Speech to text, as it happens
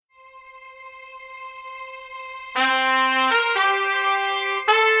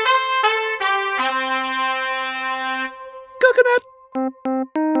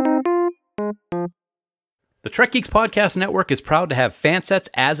The Trek Geeks Podcast Network is proud to have Fansets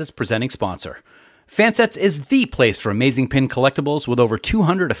as its presenting sponsor. Fansets is the place for amazing pin collectibles with over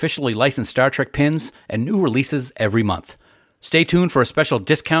 200 officially licensed Star Trek pins and new releases every month. Stay tuned for a special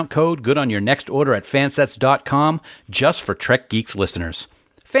discount code good on your next order at fansets.com just for Trek Geeks listeners.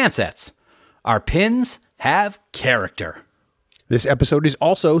 Fansets. Our pins have character. This episode is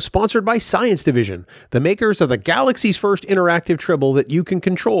also sponsored by Science Division, the makers of the galaxy's first interactive Tribble that you can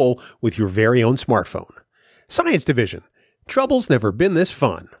control with your very own smartphone. Science Division. Trouble's never been this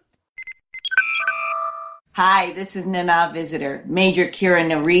fun. Hi, this is Nana Visitor, Major Kira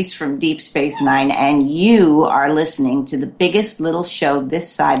Nerys from Deep Space Nine, and you are listening to the biggest little show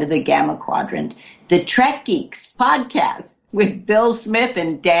this side of the Gamma Quadrant, the Trek Geeks Podcast with Bill Smith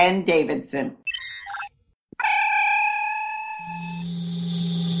and Dan Davidson.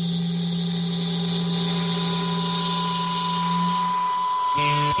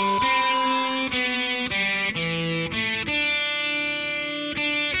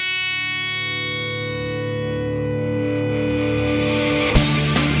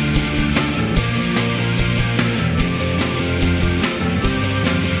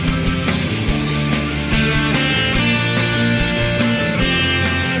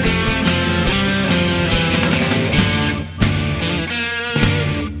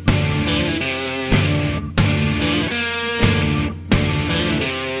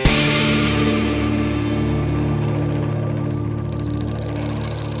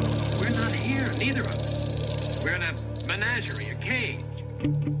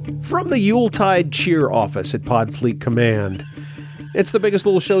 From the Yuletide Cheer Office at Podfleet Command, it's the biggest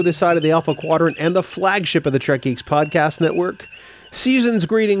little show this side of the Alpha Quadrant and the flagship of the Trek Geeks Podcast Network. Season's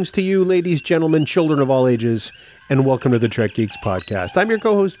greetings to you, ladies, gentlemen, children of all ages, and welcome to the Trek Geeks Podcast. I'm your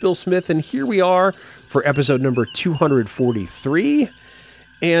co-host, Bill Smith, and here we are for episode number 243.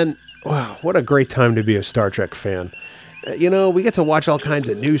 And, wow, what a great time to be a Star Trek fan. You know, we get to watch all kinds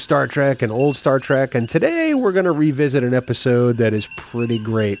of new Star Trek and old Star Trek, and today we're going to revisit an episode that is pretty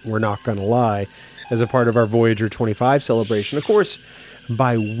great, we're not going to lie, as a part of our Voyager 25 celebration. Of course,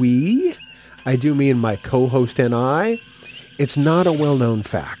 by we, I do mean my co-host and I. It's not a well-known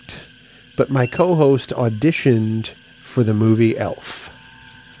fact, but my co-host auditioned for the movie Elf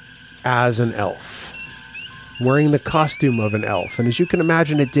as an elf, wearing the costume of an elf, and as you can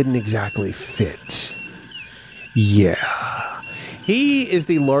imagine, it didn't exactly fit. Yeah. He is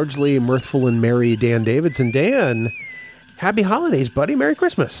the largely mirthful and merry Dan Davidson. Dan, happy holidays, buddy. Merry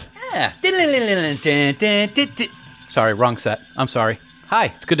Christmas. Yeah. Sorry, wrong set. I'm sorry. Hi,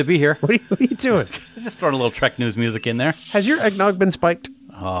 it's good to be here. What are you doing? Just throwing a little Trek news music in there. Has your eggnog been spiked?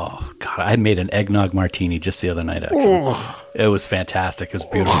 Oh, God, I made an eggnog martini just the other night, actually. Oh. It was fantastic. It was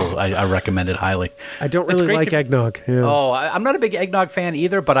beautiful. I recommend it highly. I don't really like eggnog. Yeah. Oh, I'm not a big eggnog fan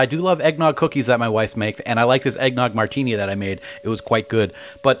either, but I do love eggnog cookies that my wife makes, and I like this eggnog martini that I made. It was quite good.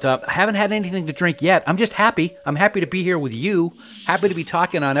 But I haven't had anything to drink yet. I'm just happy. I'm happy to be here with you. Happy to be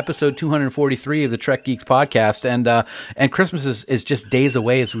talking on episode 243 of the Trek Geeks Podcast. And Christmas is just days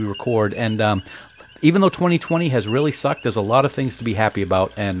away as we record. And even though 2020 has really sucked, there's a lot of things to be happy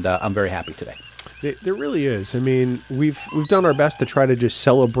about, and I'm very happy today. There really is. I mean, we've done our best to try to just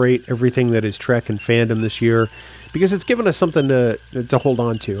celebrate everything that is Trek and fandom this year, because it's given us something to hold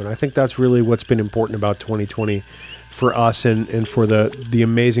on to, and I think that's really what's been important about 2020 for us and for the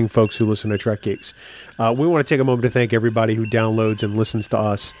amazing folks who listen to Trek Geeks. We want to take a moment to thank everybody who downloads and listens to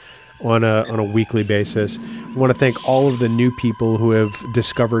us on a weekly basis. We want to thank all of the new people who have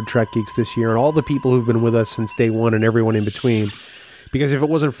discovered Trek Geeks this year and all the people who've been with us since day one and everyone in between, because if it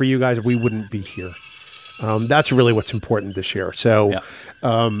wasn't for you guys, we wouldn't be here. That's really what's important this year. So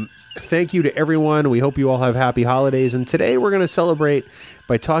thank you to everyone. We hope you all have happy holidays. And today we're going to celebrate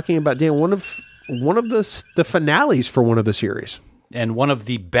by talking about, Dan, one of the finales for one of the series. And one of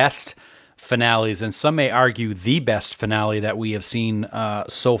the best finales, and some may argue the best finale that we have seen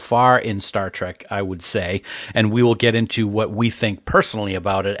so far in Star Trek, I would say. And we will get into what we think personally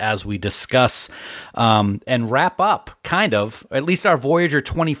about it as we discuss and wrap up, kind of, at least our Voyager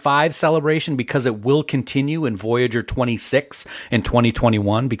 25 celebration, because it will continue in Voyager 26 in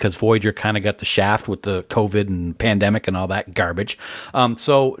 2021, because Voyager kind of got the shaft with the COVID and pandemic and all that garbage.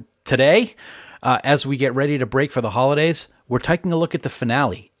 So today, as we get ready to break for the holidays, we're taking a look at the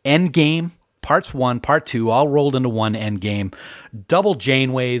finale. Endgame, parts 1, part 2, all rolled into one Endgame. Double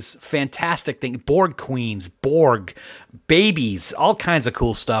Janeways, fantastic thing. Borg queens, Borg, babies, all kinds of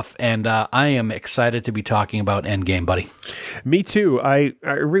cool stuff. And I am excited to be talking about Endgame, buddy. Me too. I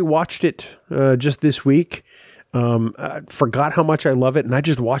rewatched it just this week. I forgot how much I love it, and I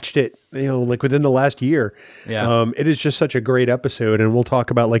just watched it, like within the last year. Yeah. It is just such a great episode, and we'll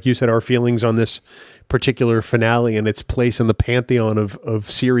talk about, like you said, our feelings on this particular finale and its place in the pantheon of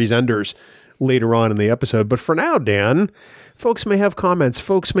series enders later on in the episode. But for now, Dan, folks may have comments,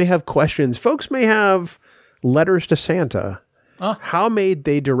 folks may have questions, folks may have letters to Santa. How may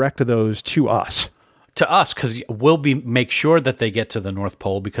they direct those to us? To us, because we'll make sure that they get to the North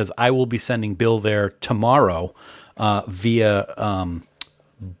Pole, because I will be sending Bill there tomorrow via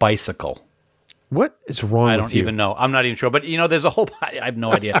bicycle. What is wrong with you? I don't even know. I'm not even sure. But, there's I have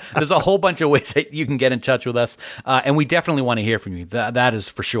no idea. There's a whole bunch of ways that you can get in touch with us. And we definitely want to hear from you. That is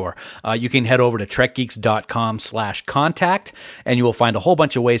for sure. You can head over to trekgeeks.com/contact, and you will find a whole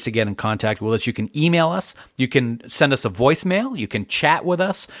bunch of ways to get in contact with us. You can email us. You can send us a voicemail. You can chat with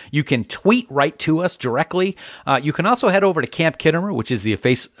us. You can tweet right to us directly. You can also head over to Camp Kittimer, which is the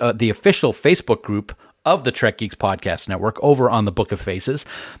official Facebook group of the Trek Geeks Podcast Network over on the Book of Faces.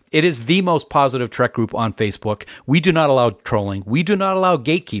 It is the most positive Trek group on Facebook. We do not allow trolling. We do not allow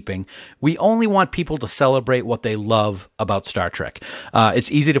gatekeeping. We only want people to celebrate what they love about Star Trek.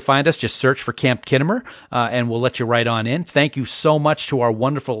 It's easy to find us. Just search for Camp Kittimer, and we'll let you right on in. Thank you so much to our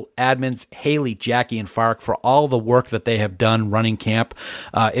wonderful admins, Haley, Jackie, and Fark, for all the work that they have done running camp.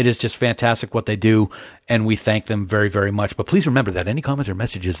 It is just fantastic what they do, and we thank them very, very much. But please remember that any comments or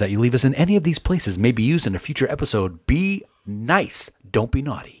messages that you leave us in any of these places may be used in a future episode. Be nice. Don't be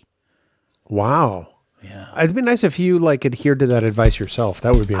naughty. Wow. Yeah. It'd be nice if you adhered to that advice yourself.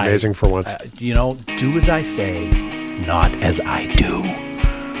 That would be amazing for once. Do as I say, not as I do.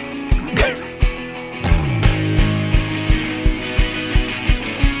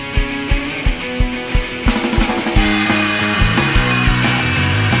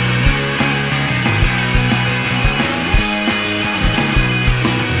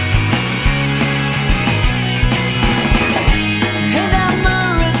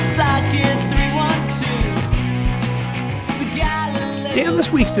 Dan,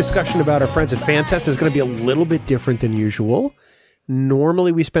 this week's discussion about our friends at Fansets is going to be a little bit different than usual.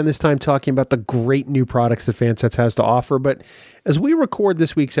 Normally, we spend this time talking about the great new products that Fansets has to offer, but as we record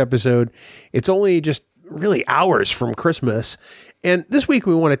this week's episode, it's only just really hours from Christmas, and this week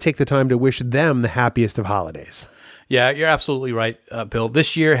we want to take the time to wish them the happiest of holidays. Yeah, you're absolutely right, Bill.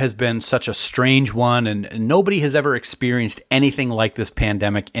 This year has been such a strange one, and nobody has ever experienced anything like this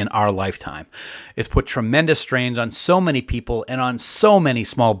pandemic in our lifetime. It's put tremendous strains on so many people and on so many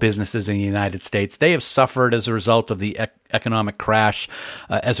small businesses in the United States. They have suffered as a result of the economic crash,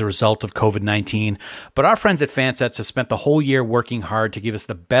 as a result of COVID-19. But our friends at Fansets have spent the whole year working hard to give us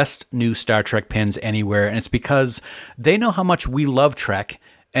the best new Star Trek pins anywhere, and it's because they know how much we love Trek,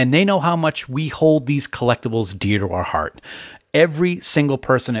 and they know how much we hold these collectibles dear to our heart. Every single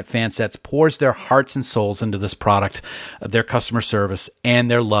person at Fansets pours their hearts and souls into this product, their customer service, and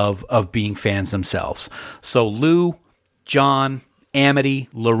their love of being fans themselves. So Lou, John, Amity,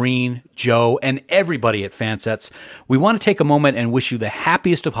 Lorene, Joe, and everybody at Fansets, we want to take a moment and wish you the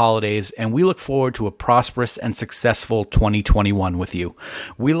happiest of holidays, and we look forward to a prosperous and successful 2021 with you.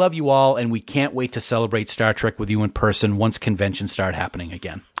 We love you all, and we can't wait to celebrate Star Trek with you in person once conventions start happening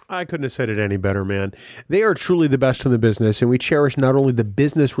again. I couldn't have said it any better, man. They are truly the best in the business, and we cherish not only the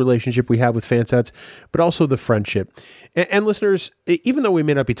business relationship we have with Fansets, but also the friendship. And listeners, even though we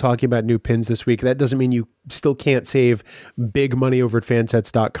may not be talking about new pins this week, that doesn't mean you still can't save big money over at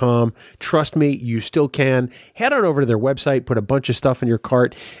fansets.com. Trust me, you still can. Head on over to their website, put a bunch of stuff in your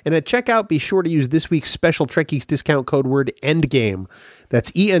cart, and at checkout, be sure to use this week's special Trek Geeks discount code word ENDGAME.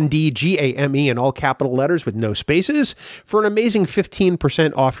 That's ENDGAME in all capital letters with no spaces for an amazing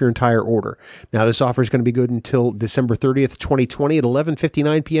 15% off your entire order. Now, this offer is going to be good until December 30th, 2020 at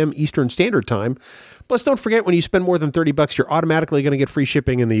 11:59 p.m. Eastern Standard Time. Plus, don't forget, when you spend more than $30, you're automatically going to get free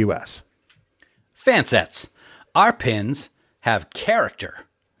shipping in the U.S. Fansets. Our pins have character,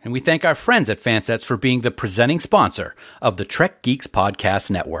 and we thank our friends at Fansets for being the presenting sponsor of the Trek Geeks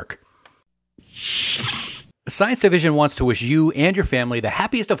Podcast Network. The Science Division wants to wish you and your family the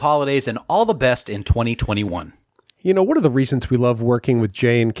happiest of holidays and all the best in 2021. You know, one of the reasons we love working with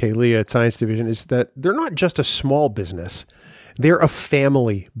Jay and Kaylee at Science Division is that they're not just a small business. They're a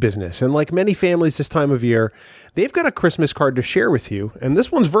family business. And like many families this time of year, they've got a Christmas card to share with you, and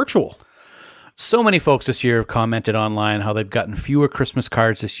this one's virtual. So many folks this year have commented online how they've gotten fewer Christmas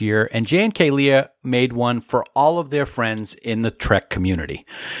cards this year, and Jay and Kaylee made one for all of their friends in the Trek community.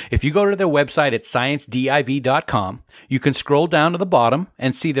 If you go to their website at sciencediv.com, you can scroll down to the bottom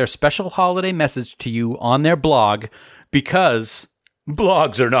and see their special holiday message to you on their blog, because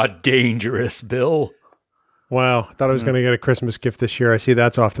blogs are not dangerous, Bill. Wow, I thought I was going to get a Christmas gift this year. I see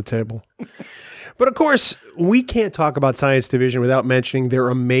that's off the table. But of course, we can't talk about Science Division without mentioning their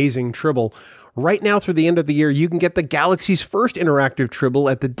amazing Tribble. Right now, through the end of the year, you can get the Galaxy's first interactive Tribble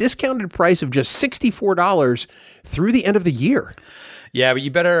at the discounted price of just $64 through the end of the year. Yeah, but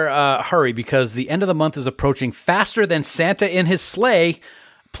you better hurry because the end of the month is approaching faster than Santa in his sleigh.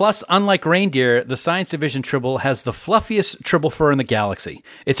 Plus, unlike reindeer, the Science Division Tribble has the fluffiest Tribble fur in the galaxy.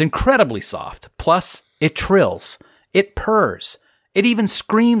 It's incredibly soft. Plus, it trills. It purrs. It even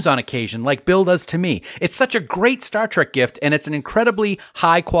screams on occasion, like Bill does to me. It's such a great Star Trek gift, and it's an incredibly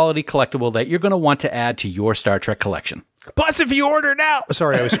high-quality collectible that you're going to want to add to your Star Trek collection. Plus, if you order now...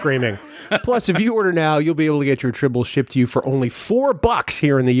 Sorry, I was screaming. Plus, if you order now, you'll be able to get your Tribble shipped to you for only $4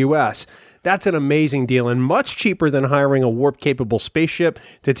 here in the U.S., That's an amazing deal and much cheaper than hiring a warp-capable spaceship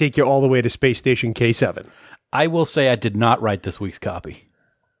to take you all the way to Space Station K7. I will say I did not write this week's copy.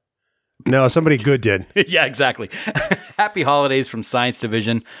 No, somebody good did. Yeah, exactly. Happy holidays from Science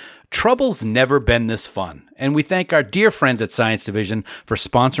Division. Trouble's never been this fun, and we thank our dear friends at Science Division for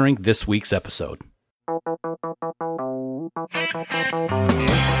sponsoring this week's episode.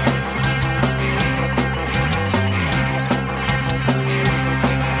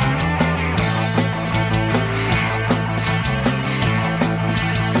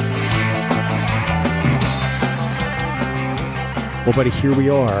 Well, buddy, here we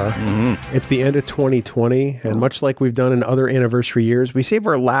are. Mm-hmm. It's the end of 2020, and much like we've done in other anniversary years, we save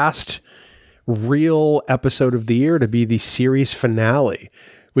our last real episode of the year to be the series finale.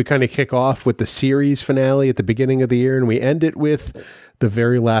 We kind of kick off with the series finale at the beginning of the year, and we end it with the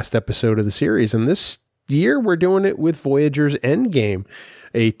very last episode of the series. And this year, we're doing it with Voyager's Endgame,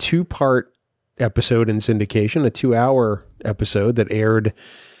 a 2-part episode in syndication, a 2-hour episode that aired...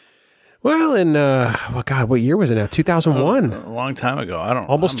 Well, in, what year was it now? 2001. A long time ago.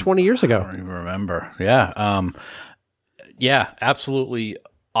 Almost 20 years ago. I don't even remember. Yeah. Yeah, absolutely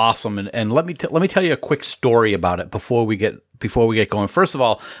awesome. And let me tell you a quick story about it before we get going. First of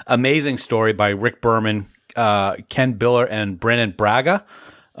all, amazing story by Rick Berman, Ken Biller, and Brandon Braga.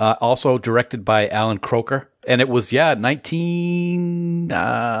 Also directed by Alan Croker. And it was, 2001.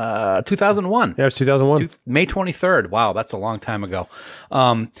 Yeah, it was 2001. May 23rd. Wow, that's a long time ago.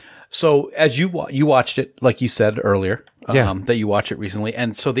 So as you watched it, like you said earlier, that you watched it recently,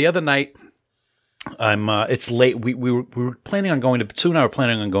 and so the other night, it's late. We were planning on going to Sue and I were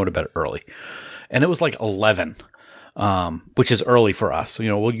planning on going to bed early, and it was like 11, which is early for us. You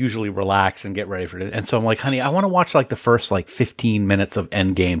know, we'll usually relax and get ready for it. And so I'm like, honey, I want to watch like the first 15 minutes of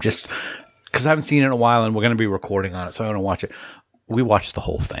Endgame, just because I haven't seen it in a while, and we're going to be recording on it, so I want to watch it. We watched the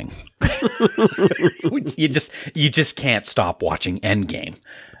whole thing. You just can't stop watching Endgame.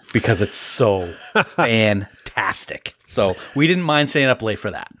 Because it's so fantastic. So we didn't mind staying up late for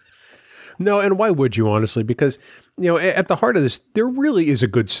that. No, and why would you, honestly? Because, at the heart of this, there really is a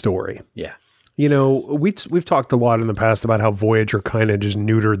good story. Yeah. We've talked a lot in the past about how Voyager kind of just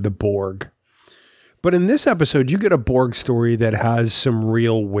neutered the Borg. But in this episode, you get a Borg story that has some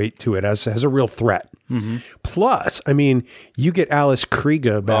real weight to it, has a real threat. Mm-hmm. Plus, you get Alice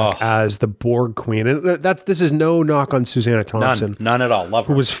Krige back as the Borg Queen. And this is no knock on Susanna Thompson. None at all. Love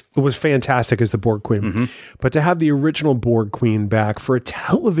her. Who was fantastic as the Borg Queen. Mm-hmm. But to have the original Borg Queen back for a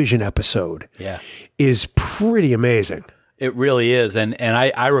television episode is pretty amazing. It really is. And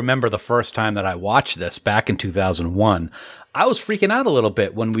I remember the first time that I watched this back in 2001. I was freaking out a little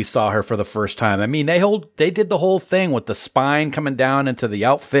bit when we saw her for the first time. They did the whole thing with the spine coming down into the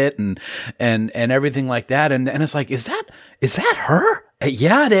outfit and everything like that. And it's like, is that her?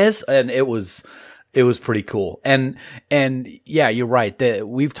 Yeah, it is. And it was pretty cool. And yeah, you're right.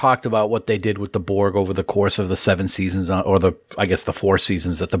 We've talked about what they did with the Borg over the course of the 7 seasons, or the 4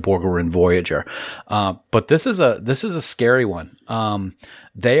 seasons that the Borg were in Voyager. But this is a scary one.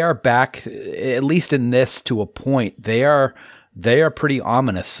 They are back, at least in this, to a point. They are pretty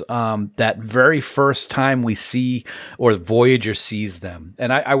ominous. That very first time we see, or Voyager sees them.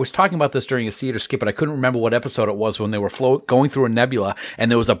 And I was talking about this during a theater skip, but I couldn't remember what episode it was when they were going through a nebula and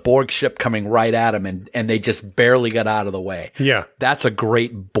there was a Borg ship coming right at them and they just barely got out of the way. Yeah. That's a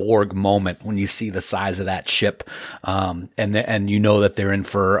great Borg moment when you see the size of that ship. And you know that they're in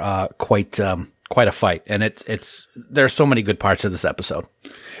for, quite a fight. And there's so many good parts of this episode.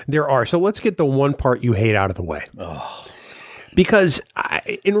 There are. So let's get the one part you hate out of the way. Oh. Because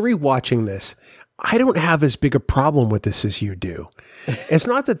in rewatching this, I don't have as big a problem with this as you do. It's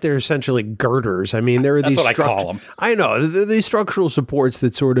not that they're essentially girders. There are That's what I call them. I know. These structural supports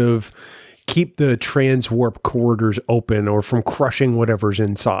that sort of keep the transwarp corridors open or from crushing whatever's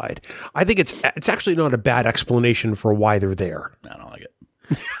inside. I think it's actually not a bad explanation for why they're there. I don't like it.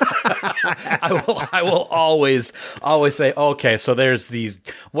 I will always say, okay, so there's these,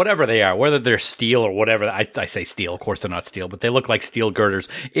 whatever they are, whether they're steel or whatever. I say steel, of course they're not steel, but they look like steel girders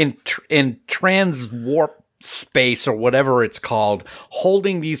in transwarp space or whatever it's called,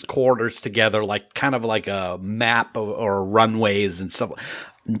 holding these quarters together like kind of like a map or runways and stuff.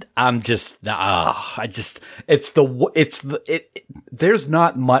 I'm just, there's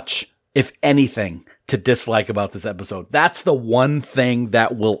not much, if anything, to dislike about this episode. That's the one thing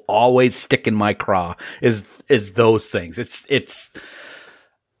that will always stick in my craw is those things. It's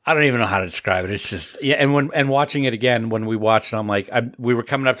I don't even know how to describe it. It's just, yeah. And watching it again, when we watched, I'm like, we were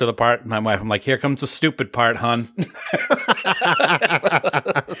coming up to the part, my wife, I'm like, here comes the stupid part, hon.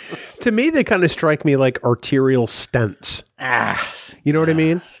 To me, they kind of strike me like arterial stents. You know what I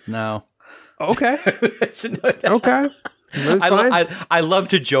mean? No. Okay. Okay. I love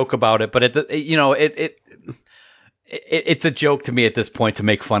to joke about it, but it's a joke to me at this point to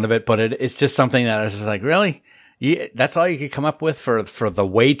make fun of it. But it's just something that I was just like, really, that's all you could come up with for the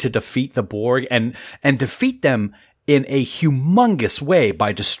way to defeat the Borg and defeat them in a humongous way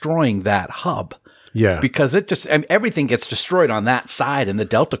by destroying that hub. Yeah, because everything gets destroyed on that side in the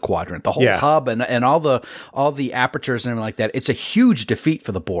Delta Quadrant, the whole hub and all the apertures and everything like that. It's a huge defeat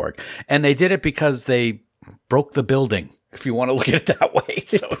for the Borg, and they did it because they broke the building. If you want to look at it that way,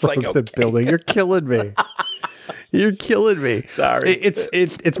 so it's like, okay. The building. You're killing me. You're killing me. Sorry,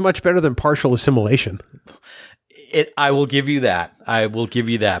 it's much better than partial assimilation. I will give you that.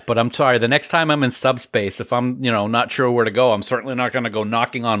 But I'm sorry. The next time I'm in subspace, if I'm, not sure where to go, I'm certainly not going to go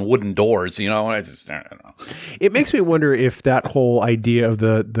knocking on wooden doors. I don't know. It makes me wonder if that whole idea of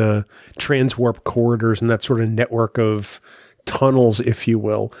the transwarp corridors and that sort of network of tunnels, if you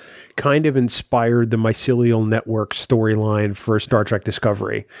will, kind of inspired the mycelial network storyline for Star Trek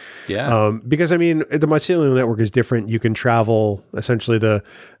Discovery. Yeah. Because, the mycelial network is different. You can travel essentially the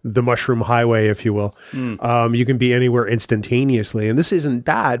mushroom highway, if you will. You can be anywhere instantaneously. And this isn't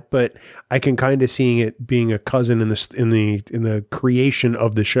that, but I can kind of seeing it being a cousin in the creation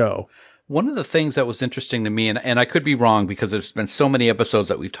of the show. One of the things that was interesting to me, and I could be wrong because there's been so many episodes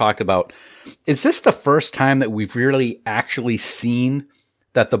that we've talked about, is this the first time that we've really actually seen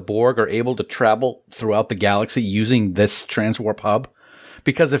that the Borg are able to travel throughout the galaxy using this transwarp hub?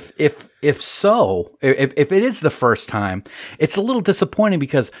 Because if it is the first time, it's a little disappointing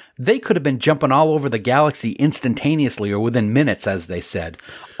because they could have been jumping all over the galaxy instantaneously or within minutes, as they said,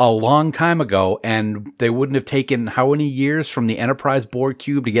 a long time ago, and they wouldn't have taken how many years from the Enterprise Borg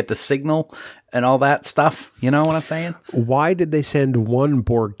cube to get the signal and all that stuff. You know what I'm saying? Why did they send one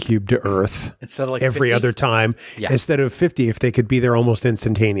Borg cube to Earth instead of like every 50? other time instead of 50 if they could be there almost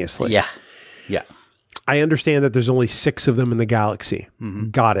instantaneously? Yeah. I understand that there's only 6 of them in the galaxy. Mm-hmm.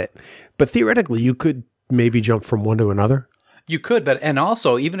 Got it. But theoretically, you could maybe jump from one to another. You could, and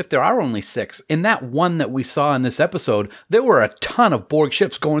also, even if there are only 6, in that one that we saw in this episode, there were a ton of Borg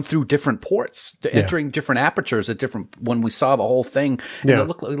ships going through different ports, entering different apertures at different, when we saw the whole thing. And it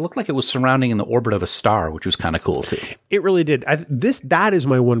looked like it was surrounding in the orbit of a star, which was kind of cool, too. It really did. That is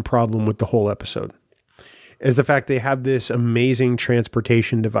my one problem with the whole episode. Is the fact they have this amazing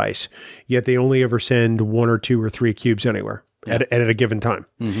transportation device, yet they only ever send 1 or 2 or 3 cubes anywhere at a given time.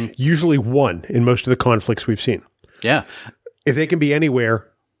 Mm-hmm. Usually 1 in most of the conflicts we've seen. Yeah. If they can be anywhere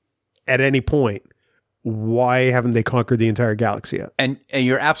at any point, why haven't they conquered the entire galaxy yet? And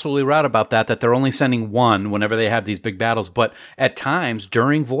you're absolutely right about that they're only sending 1 whenever they have these big battles. But at times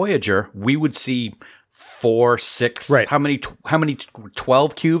during Voyager, we would see 4, 6. Right. How many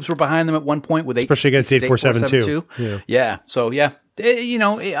 12 cubes were behind them at one point? With especially against 8472. Yeah. So,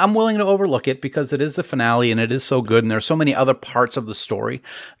 I'm willing to overlook it because it is the finale and it is so good. And there are so many other parts of the story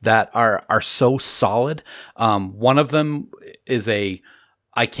that are so solid. One of them is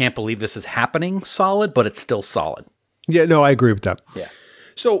I can't believe this is happening solid, but it's still solid. Yeah, no, I agree with that. Yeah.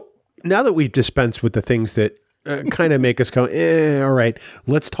 So now that we've dispensed with the things that kind of make us go, all right,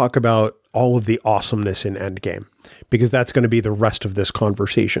 let's talk about all of the awesomeness in Endgame, because that's going to be the rest of this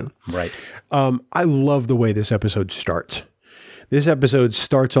conversation. Right. I love the way this episode starts. This episode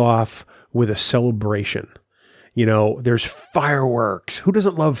starts off with a celebration. There's fireworks. Who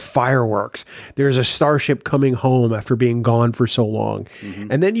doesn't love fireworks? There's a starship coming home after being gone for so long.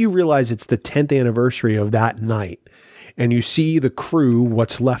 Mm-hmm. And then you realize it's the 10th anniversary of that night. And you see the crew,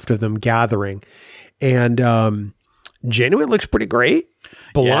 what's left of them, gathering. And Janeway looks pretty great.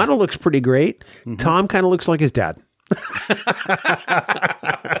 B'Elanna looks pretty great. Mm-hmm. Tom kind of looks like his dad.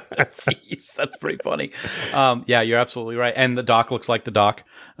 Jeez, that's pretty funny. You're absolutely right. And the Doc looks like the Doc,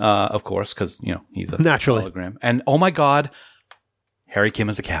 of course, because he's a naturally hologram. And oh my God, Harry Kim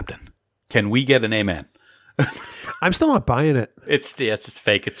is a captain. Can we get an amen? I'm still not buying it. It's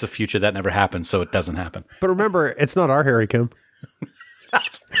fake. It's a future that never happened, so it doesn't happen. But remember, it's not our Harry Kim.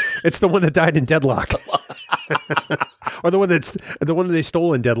 It's the one that died in Deadlock. Or the one that they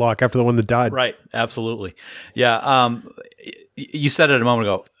stole in Deadlock after the one that died. Right. Absolutely. Yeah. You said it a moment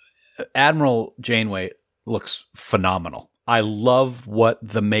ago. Admiral Janeway looks phenomenal. I love what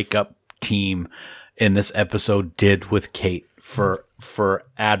the makeup team in this episode did with Kate for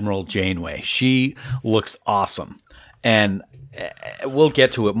Admiral Janeway. She looks awesome. And we'll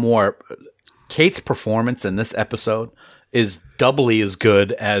get to it more. Kate's performance in this episode is doubly as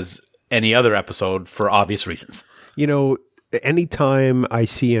good as any other episode for obvious reasons. You know, anytime I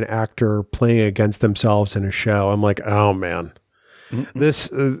see an actor playing against themselves in a show, I'm like, oh man,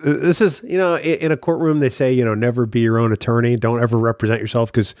 this is, you know, in a courtroom, they say, you know, never be your own attorney. Don't ever represent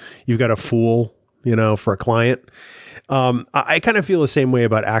yourself because you've got a fool, you know, for a client. I kind of feel the same way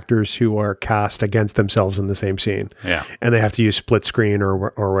about actors who are cast against themselves in the same scene. Yeah. And they have to use split screen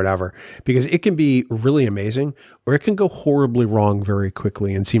or whatever, because it can be really amazing or it can go horribly wrong very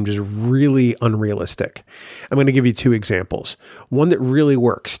quickly and seem just really unrealistic. I'm going to give you two examples. One that really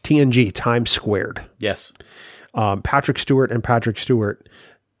works, TNG, Times Squared. Yes. Patrick Stewart and Patrick Stewart,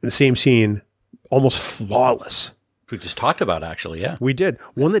 the same scene, almost flawless. We just talked about, actually, yeah. We did.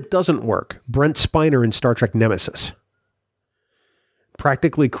 One that doesn't work, Brent Spiner in Star Trek Nemesis.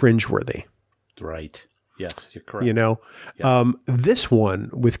 Practically cringeworthy. Right. Yes, you're correct. You know, this one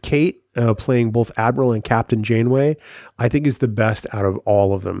with Kate playing both Admiral and Captain Janeway, I think is the best out of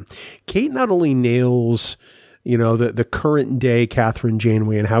all of them. Kate not only nails, you know, the current day Catherine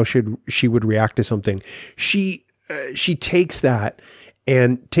Janeway and how she would react to something. She takes that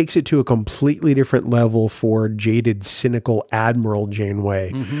and takes it to a completely different level for jaded, cynical Admiral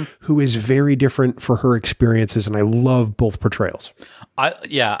Janeway, who is very different for her experiences. And I love both portrayals.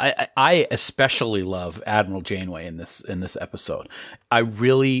 I especially love Admiral Janeway in this episode. I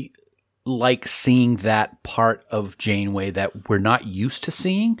really like seeing that part of Janeway that we're not used to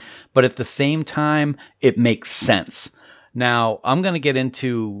seeing, but at the same time, it makes sense. Now, I'm going to get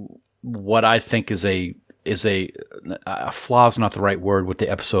into what I think is a flaw is not the right word with the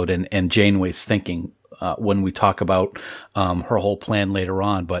episode and Janeway's thinking when we talk about her whole plan later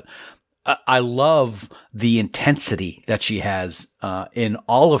on, but I love the intensity that she has in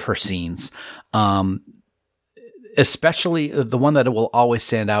all of her scenes, especially the one that will always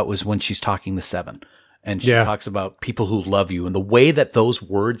stand out was when she's talking to Seven. And she talks about people who love you, and the way that those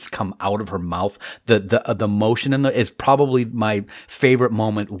words come out of her mouth, the motion in is probably my favorite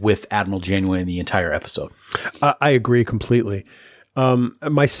moment with Admiral Janeway in the entire episode. I agree completely.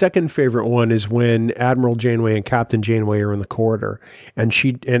 My second favorite one is when Admiral Janeway and Captain Janeway are in the corridor, and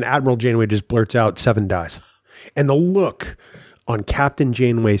Admiral Janeway just blurts out, "Seven dies," and the look on Captain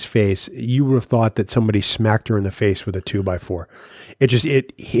Janeway's face, you would have thought that somebody smacked her in the face with a 2x4.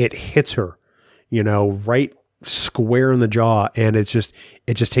 It hits her, you know, right square in the jaw, and it just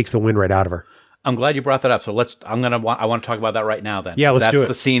takes the wind right out of her. I'm glad you brought that up. So I want to talk about that right now then. Yeah, let's do it. That's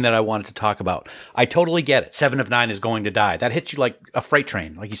the scene that I wanted to talk about. I totally get it. 7 of 9 is going to die. That hits you like a freight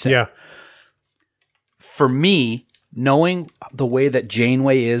train, like you said. Yeah. For me, knowing the way that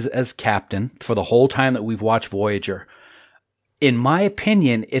Janeway is as captain for the whole time that we've watched Voyager, in my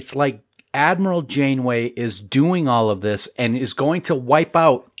opinion, it's like Admiral Janeway is doing all of this and is going to wipe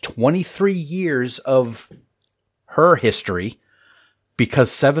out 23 years of her history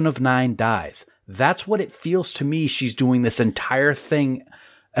because 7 of 9 dies. That's what it feels to me she's doing this entire thing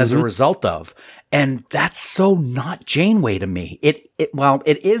as a result of. And that's so not Janeway to me. It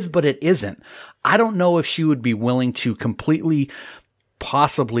is, but it isn't. I don't know if she would be willing to completely,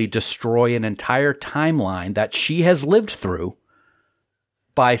 possibly destroy an entire timeline that she has lived through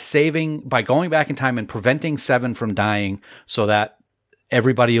by going back in time and preventing 7 from dying so that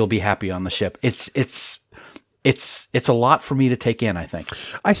everybody will be happy on the ship. It's a lot for me to take in, I think.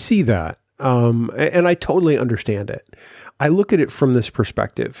 I see that. And I totally understand it. I look at it from this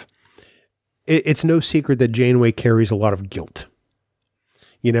perspective. It's no secret that Janeway carries a lot of guilt.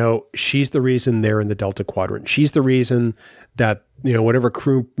 You know, she's the reason they're in the Delta Quadrant. She's the reason that, you know, whatever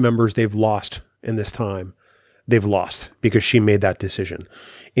crew members they've lost in this time, they've lost because she made that decision.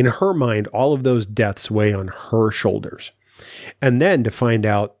 In her mind, all of those deaths weigh on her shoulders. And then to find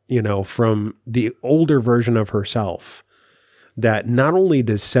out, you know, from the older version of herself, that not only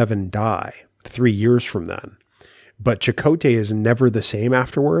does 7 die 3 years from then, but Chakotay is never the same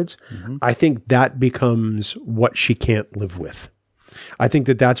afterwards. I think that becomes what she can't live with. I think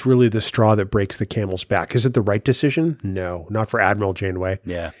that that's really the straw that breaks the camel's back. Is it the right decision? No, not for Admiral Janeway.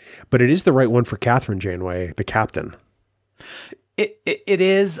 Yeah. But it is the right one for Catherine Janeway, the captain. It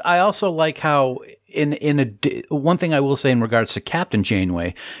is. I also like how one thing I will say in regards to Captain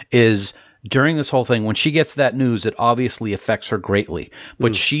Janeway is during this whole thing, when she gets that news, it obviously affects her greatly,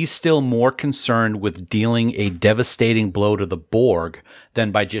 but she's still more concerned with dealing a devastating blow to the Borg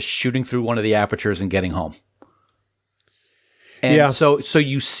than by just shooting through one of the apertures and getting home. And so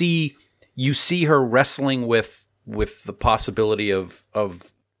you see her wrestling with the possibility of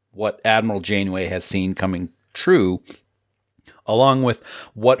what Admiral Janeway has seen coming true, along with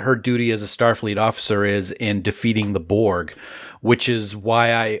what her duty as a Starfleet officer is in defeating the Borg, which is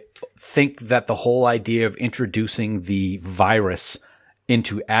why I think that the whole idea of introducing the virus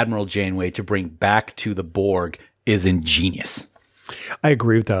into Admiral Janeway to bring back to the Borg is ingenious. I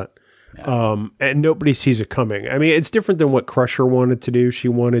agree with that. Yeah. And nobody sees it coming. I mean, it's different than what Crusher wanted to do. She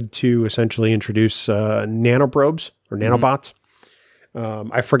wanted to essentially introduce nanoprobes or nanobots.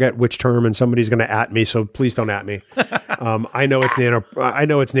 I forget which term, and somebody's going to at me, so please don't at me. I know it's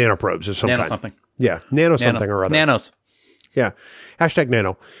nanoprobes of some kind. Something. Yeah, something or other. Nanos. Yeah, hashtag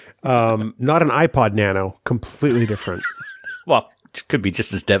nano. Not an iPod Nano, completely different. Well, it could be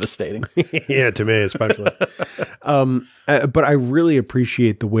just as devastating. Yeah, to me especially. But I really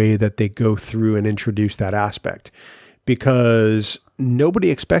appreciate the way that they go through and introduce that aspect, because nobody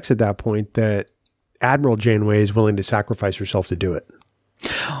expects at that point that Admiral Janeway is willing to sacrifice herself to do it.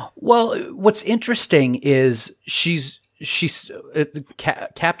 Well, what's interesting is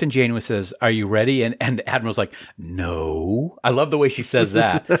Captain Janeway says, "Are you ready?" And Admiral's like, "No." I love the way she says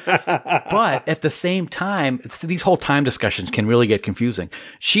that. But at the same time, these whole time discussions can really get confusing.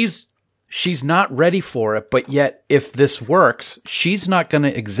 She's not ready for it, but yet if this works, she's not going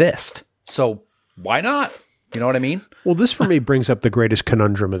to exist. So why not? You know what I mean? Well, this for me brings up the greatest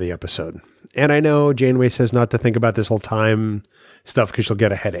conundrum of the episode. And I know Janeway says not to think about this whole time stuff because she'll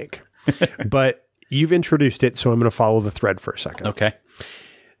get a headache. But you've introduced it, so I'm going to follow the thread for a second. Okay.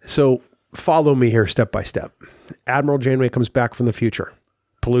 So follow me here step by step. Admiral Janeway comes back from the future,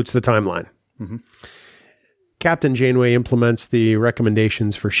 pollutes the timeline. Mm-hmm. Captain Janeway implements the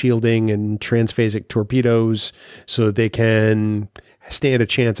recommendations for shielding and transphasic torpedoes so that they can stand a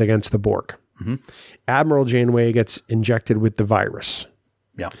chance against the Borg. Mm-hmm. Admiral Janeway gets injected with the virus.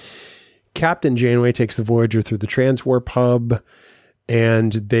 Yeah. Captain Janeway takes the Voyager through the transwarp hub,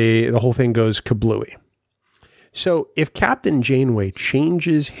 and the whole thing goes kablooey. So if Captain Janeway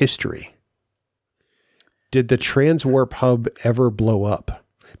changes history, did the transwarp hub ever blow up?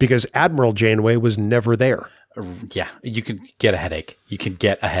 Because Admiral Janeway was never there. Yeah, you could get a headache. You could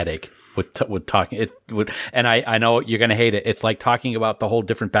get a headache with talking it. And I know you're going to hate it. It's like talking about the whole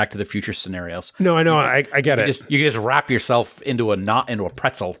different Back to the Future scenarios. No, I know. I get it. You can just wrap yourself into a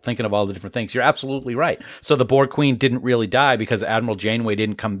pretzel thinking of all the different things. You're absolutely right. So the Borg Queen didn't really die because Admiral Janeway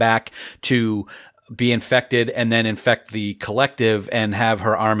didn't come back to be infected and then infect the collective and have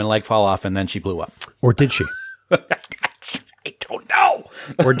her arm and leg fall off, and then she blew up. Or did she? I don't know.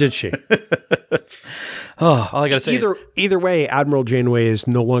 Or did she? All I got to say either way, Admiral Janeway is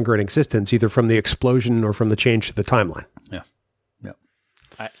no longer in existence, either from the explosion or from the change to the timeline. Yeah.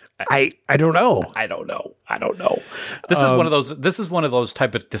 I don't know. I don't know. This is one of those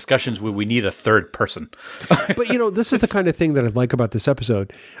type of discussions where we need a third person. But this is the kind of thing that I like about this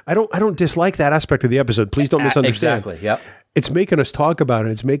episode. I don't dislike that aspect of the episode. Please don't misunderstand. Exactly. Yep. It's making us talk about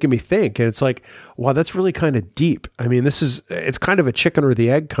it. It's making me think. And it's like, wow, that's really kind of deep. I mean, it's kind of a chicken or the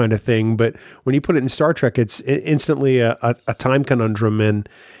egg kind of thing. But when you put it in Star Trek, it's instantly a time conundrum. And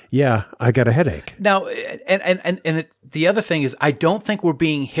yeah, I got a headache. Now, the other thing is, I don't think we're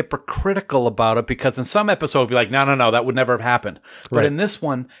being hypocritical about it, because in some episodes we'll be like, no, that would never have happened. But right. In this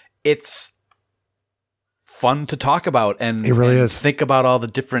one, it's fun to talk about and, it really is. Think about all the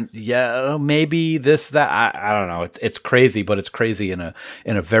different, maybe this, that, I don't know. It's crazy, but it's crazy in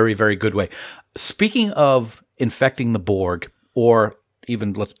a very, very good way. Speaking of infecting the Borg, or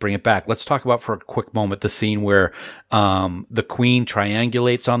even let's bring it back. Let's talk about for a quick moment the scene where the Queen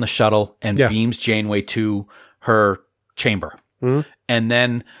triangulates on the shuttle and beams Janeway to her chamber. Mm-hmm. And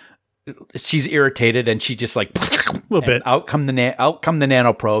then she's irritated and she just like a little bit out come the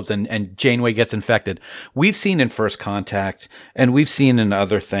nanoprobes and Janeway gets infected. We've seen in First Contact and we've seen in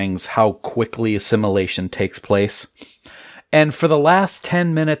other things how quickly assimilation takes place. And for the last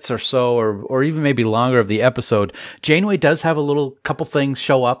 10 minutes or so, or even maybe longer of the episode, Janeway does have a couple things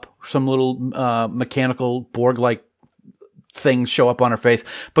show up, some little mechanical Borg-like things show up on her face,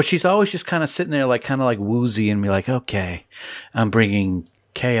 but she's always just kind of sitting there kind of like woozy and be like, okay, I'm bringing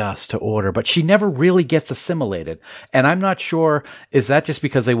chaos to order, but she never really gets assimilated. And I'm not sure, is that just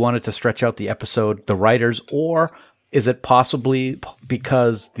because they wanted to stretch out the episode, the writers, or is it possibly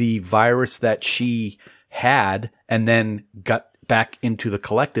because the virus that she had and then got back into the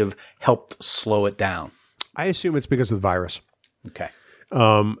collective helped slow it down. I assume it's because of the virus. Okay.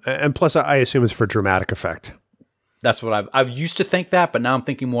 And plus, I assume it's for dramatic effect. That's what I've used to think that, but now I'm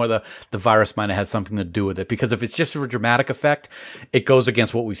thinking more the virus might have had something to do with it. Because if it's just for dramatic effect, it goes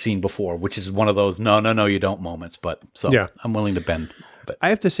against what we've seen before, which is one of those no, you don't moments. But so Yeah. I'm willing to bend. But I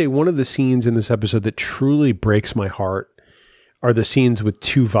have to say, one of the scenes in this episode that truly breaks my heart are the scenes with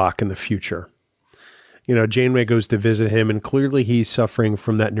Tuvok in the future. You know, Janeway goes to visit him, and clearly he's suffering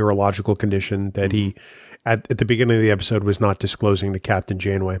from that neurological condition that he, at the beginning of the episode, was not disclosing to Captain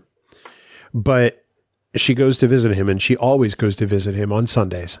Janeway. But she goes to visit him, and she always goes to visit him on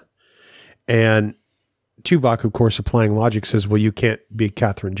Sundays. And Tuvok, of course, applying logic, says, well, you can't be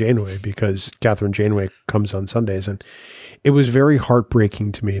Catherine Janeway because Catherine Janeway comes on Sundays. And it was very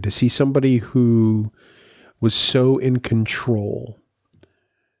heartbreaking to me to see somebody who was so in control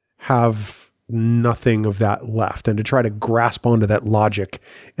have nothing of that left, and to try to grasp onto that logic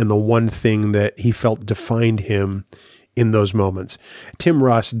and the one thing that he felt defined him in those moments. Tim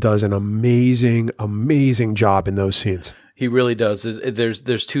Russ does an amazing, amazing job in those scenes. he really does.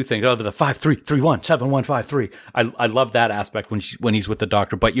 There's two things. Oh, the 5-3-3-1 7-1-5-3. I love that aspect when he's with the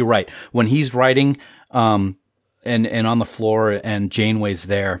doctor. But you're right. When he's writing and on the floor and Janeway's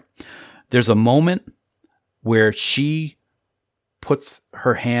there, there's a moment where she puts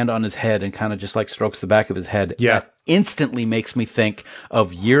her hand on his head and kind of just like strokes the back of his head. Yeah. That instantly makes me think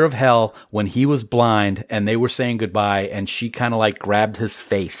of Year of Hell when he was blind and they were saying goodbye and she kind of like grabbed his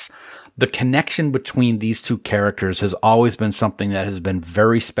face. The connection between these two characters has always been something that has been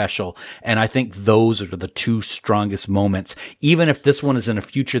very special. And I think those are the two strongest moments. Even if this one is in a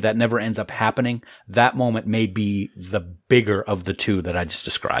future that never ends up happening, that moment may be the bigger of the two that I just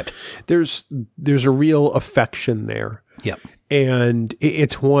described. There's a real affection there. Yep. And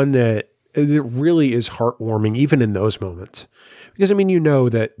it's one that it really is heartwarming, even in those moments. Because, I mean, you know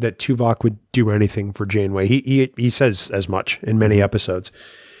that Tuvok would do anything for Janeway. He says as much in many episodes.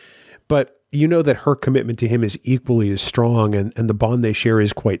 But you know that her commitment to him is equally as strong, and the bond they share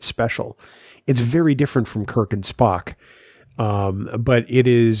is quite special. It's very different from Kirk and Spock, but it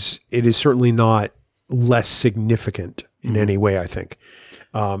is certainly not less significant in any way, I think.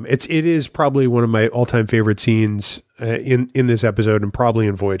 It is probably one of my all-time favorite scenes in this episode, and probably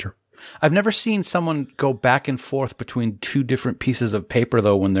in Voyager. I've never seen someone go back and forth between two different pieces of paper,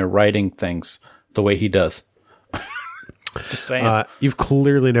 though, when they're writing things the way he does. Just saying. You've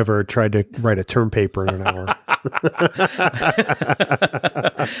clearly never tried to write a term paper in an hour.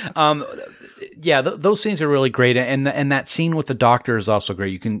 Yeah, those scenes are really great, and that scene with the doctor is also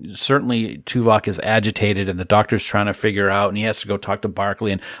great. You can certainly Tuvok is agitated, and the doctor's trying to figure out, and he has to go talk to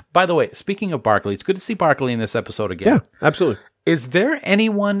Barclay. And by the way, speaking of Barclay, it's good to see Barclay in this episode again. Yeah, absolutely. Is there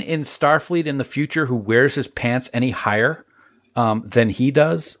anyone in Starfleet in the future who wears his pants any higher than he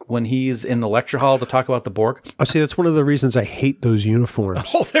does when he's in the lecture hall to talk about the Borg? Oh, see, that's one of the reasons I hate those uniforms.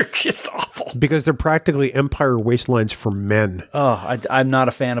 Oh, they're just awful. Because they're practically Empire waistlines for men. Oh, I'm not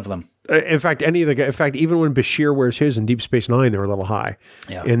a fan of them. In fact, even when Bashir wears his in Deep Space Nine, they're a little high.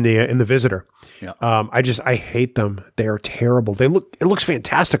 Yeah. In the Visitor. Yeah. I hate them. They are terrible. It looks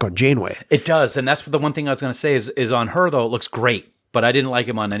fantastic on Janeway. It does, and that's the one thing I was going to say is on her though it looks great. But I didn't like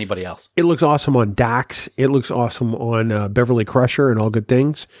him on anybody else. It looks awesome on Dax. It looks awesome on Beverly Crusher and All Good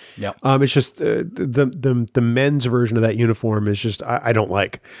Things. Yeah. It's just the men's version of that uniform is just I don't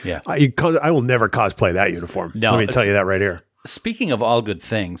like. Yeah. I will never cosplay that uniform. No, let me tell you that right here. Speaking of All Good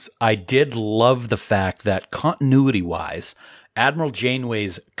Things, I did love the fact that continuity-wise, Admiral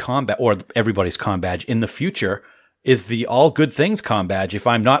Janeway's combat or everybody's comm badge in the future is the All Good Things comm badge, if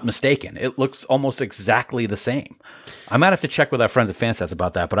I'm not mistaken. It looks almost exactly the same. I might have to check with our friends at Fansets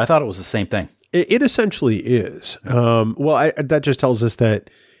about that, but I thought it was the same thing. It essentially is. That just tells us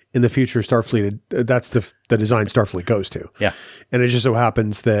that in the future Starfleet, that's the design Starfleet goes to. Yeah. And it just so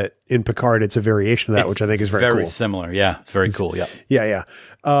happens that in Picard, it's a variation of that, which I think is very cool. Very similar. Yeah, it's very cool. Yeah. Yeah.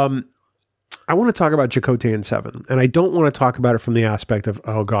 I want to talk about Chakotay and Seven, and I don't want to talk about it from the aspect of,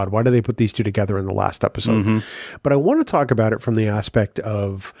 oh God, why do they put these two together in the last episode? Mm-hmm. But I want to talk about it from the aspect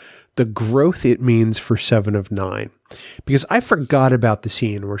of the growth it means for 7 of 9. Because I forgot about the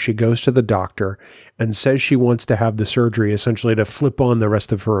scene where she goes to the doctor and says she wants to have the surgery essentially to flip on the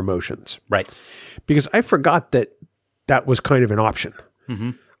rest of her emotions. Right. Because I forgot that was kind of an option.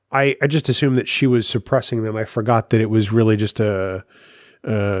 Mm-hmm. I just assumed that she was suppressing them. I forgot that it was really just a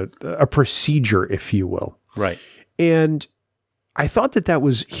procedure, if you will. Right. And I thought that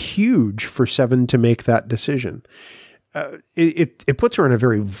was huge for 7 to make that decision. It puts her in a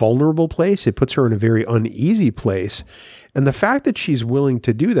very vulnerable place. It puts her in a very uneasy place. And the fact that she's willing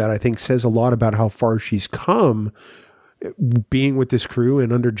to do that, I think, says a lot about how far she's come being with this crew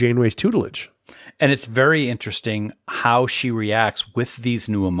and under Janeway's tutelage. And it's very interesting how she reacts with these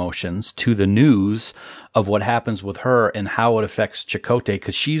new emotions to the news of what happens with her and how it affects Chakotay,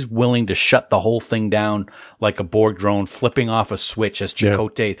 because she's willing to shut the whole thing down like a Borg drone, flipping off a switch as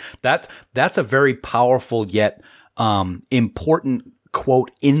Chakotay. Yeah. That's a very powerful yet important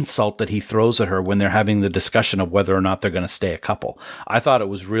quote insult that he throws at her when they're having the discussion of whether or not they're going to stay a couple. I thought it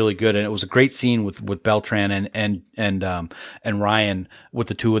was really good, and it was a great scene with Beltran and Ryan, with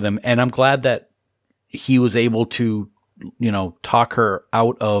the two of them. And I'm glad that he was able to, talk her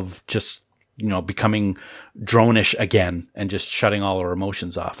out of just, becoming drone-ish again and just shutting all her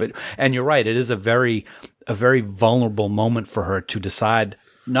emotions off. And you're right, it is a very vulnerable moment for her to decide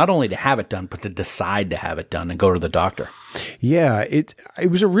not only to have it done, but to decide to have it done and go to the doctor. Yeah, it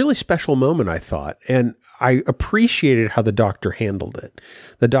was a really special moment, I thought. And I appreciated how the doctor handled it.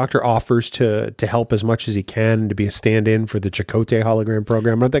 The doctor offers to help as much as he can, to be a stand-in for the Chakotay hologram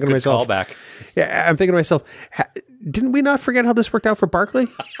program. I'm thinking to myself, callback. Yeah, I'm thinking to myself, didn't we not forget how this worked out for Barclay?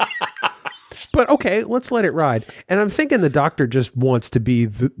 But okay, let's let it ride. And I'm thinking the doctor just wants to be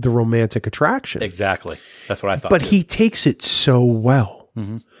the romantic attraction. Exactly. That's what I thought. But he takes it so well.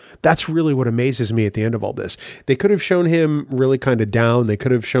 Mm-hmm. That's really what amazes me at the end of all this. They could have shown him really kind of down. They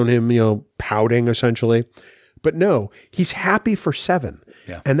could have shown him, pouting essentially. But no, he's happy for Seven.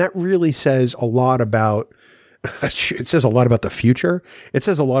 Yeah. And that really says a lot about, it says a lot about the future. It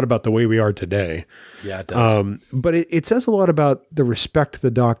says a lot about the way we are today. Yeah, it does. But it says a lot about the respect the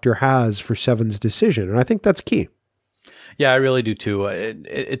doctor has for Seven's decision. And I think that's key. Yeah, I really do too.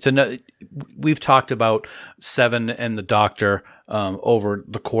 We've talked about Seven and the Doctor over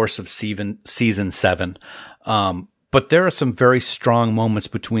the course of season 7. But there are some very strong moments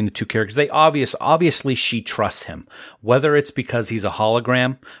between the two characters. Obviously she trusts him, whether it's because he's a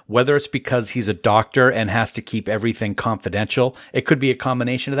hologram, whether it's because he's a doctor and has to keep everything confidential. It could be a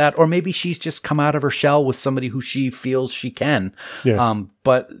combination of that, or maybe she's just come out of her shell with somebody who she feels she can. Yeah.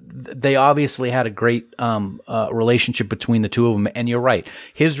 But they obviously had a great relationship between the two of them. And you're right,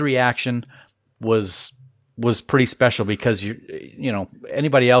 his reaction was pretty special, because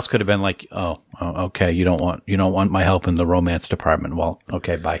anybody else could have been like, oh, okay, you don't want my help in the romance department. Well,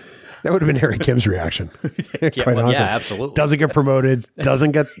 okay, bye. That would have been Harry Kim's reaction. Quite honestly. Yeah, absolutely. Doesn't get promoted.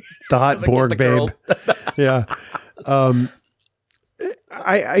 Doesn't get the hot Borg babe. Yeah.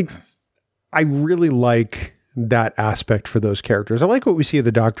 I really like that aspect for those characters. I like what we see of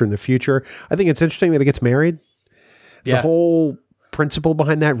the Doctor in the future. I think it's interesting that he gets married. Yeah. The whole principle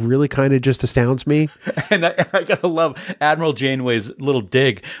behind that really kind of just astounds me. And I gotta love Admiral Janeway's little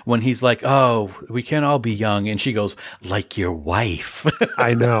dig when he's like, oh, we can't all be young. And she goes, like your wife.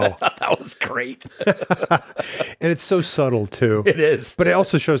 I know. That was great. And it's so subtle too. It is. But it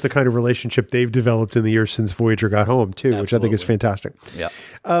also shows the kind of relationship they've developed in the years since Voyager got home too, Absolutely. Which I think is fantastic. Yeah.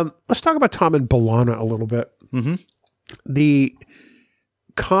 Let's talk about Tom and B'Elanna a little bit. Mm-hmm. The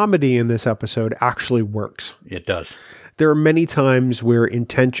comedy in this episode actually works. It does. There are many times where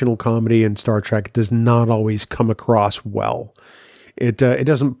intentional comedy in Star Trek does not always come across well. It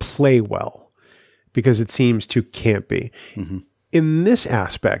doesn't play well because it seems too campy. Mm-hmm. In this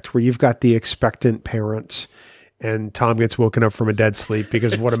aspect, where you've got the expectant parents and Tom gets woken up from a dead sleep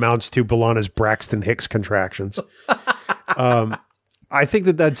because of what amounts to B'Elanna's Braxton Hicks contractions, I think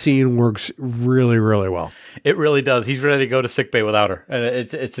that scene works really, really well. It really does. He's ready to go to sickbay without her. And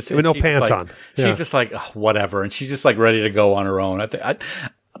it's just with no pants on. Yeah. She's just like, oh, whatever. And she's just like ready to go on her own. I think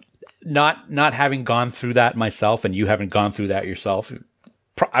not having gone through that myself, and you haven't gone through that yourself,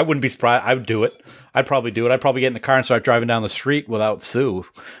 I wouldn't be surprised. I would do it. I'd probably do it. I'd probably get in the car and start driving down the street without Sue.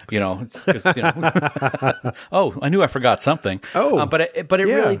 Oh, I knew I forgot something. Oh, but it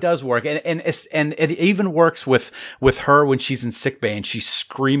really does work, and it even works with her when she's in sickbay and she's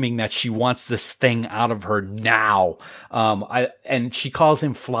screaming that she wants this thing out of her now. And she calls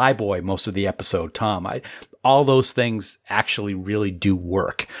him Flyboy most of the episode. Tom. All those things actually really do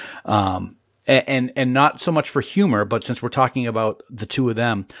work. And not so much for humor, but since we're talking about the two of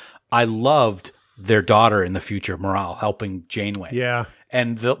them, I loved their daughter in the future, Morale, helping Janeway. Yeah.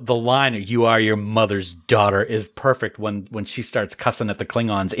 And the line, "You are your mother's daughter," is perfect when she starts cussing at the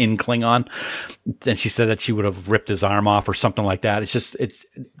Klingons in Klingon. And she said that she would have ripped his arm off or something like that. It's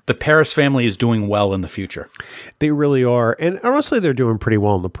the Paris family is doing well in the future. They really are. And honestly, they're doing pretty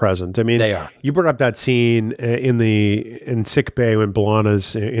well in the present. I mean, they are. You brought up that scene in sickbay when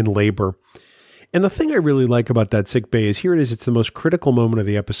B'Elanna's in labor. And the thing I really like about that sickbay is here it is. It's the most critical moment of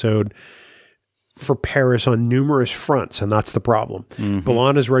the episode for Paris on numerous fronts, and that's the problem. Mm-hmm.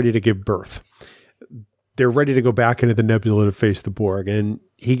 B'Elanna's ready to give birth. They're ready to go back into the nebula to face the Borg, and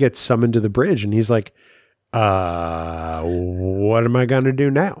he gets summoned to the bridge, and he's like, what am I going to do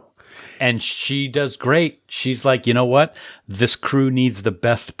now? And she does great. She's like, you know what? This crew needs the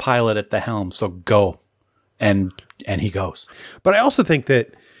best pilot at the helm, so go. And he goes. But I also think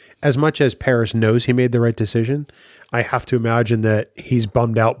that as much as Paris knows he made the right decision, I have to imagine that he's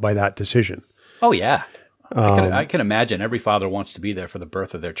bummed out by that decision. Oh, yeah. I can imagine every father wants to be there for the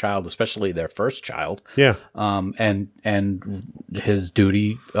birth of their child, especially their first child. Yeah. And his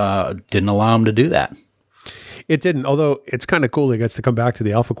duty didn't allow him to do that. It didn't, although it's kind of cool he gets to come back to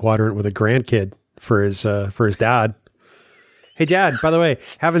the Alpha Quadrant with a grandkid for his dad. Hey, Dad, by the way,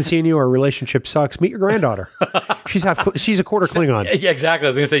 haven't seen you. Our relationship sucks. Meet your granddaughter. She's a quarter Klingon. Yeah, exactly. I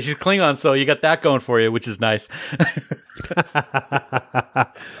was going to say she's Klingon, so you got that going for you, which is nice.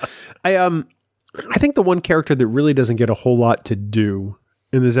 I think the one character that really doesn't get a whole lot to do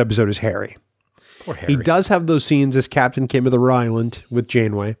in this episode is Harry. Poor Harry. He does have those scenes as Captain Kim of the Rhode Island with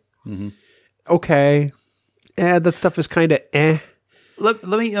Janeway. Mm-hmm. Okay. That stuff is kind of eh. Let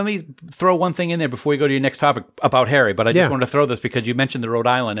me throw one thing in there before we go to your next topic about Harry, but I just wanted to throw this because you mentioned the Rhode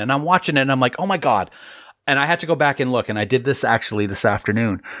Island, and I'm watching it, and I'm like, oh my God. And I had to go back and look, and I did this actually this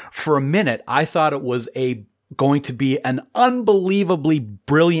afternoon. For a minute, I thought it was going to be an unbelievably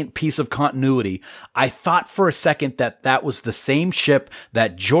brilliant piece of continuity. I thought for a second that was the same ship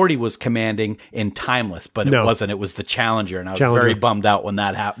that Geordi was commanding in Timeless, but it wasn't. It was the Challenger, and I was very bummed out when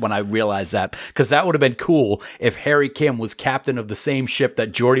that happened, when I realized that, because that would have been cool if Harry Kim was captain of the same ship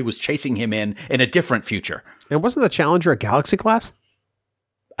that Geordi was chasing him in a different future. And wasn't the Challenger a Galaxy class?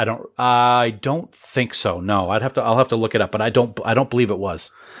 I don't think so. No, I'll have to look it up, but I don't believe it was.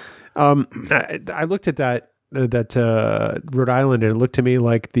 I looked at that Rhode Island, and it looked to me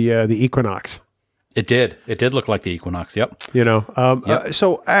like the Equinox. It did look like the Equinox. Yep. You know, yep.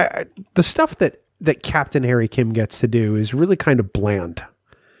 So the stuff that Captain Harry Kim gets to do is really kind of bland.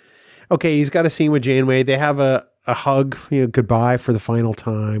 Okay, he's got a scene with Janeway. They have a hug, goodbye for the final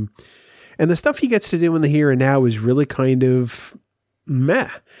time, and the stuff he gets to do in the here and now is really kind of meh.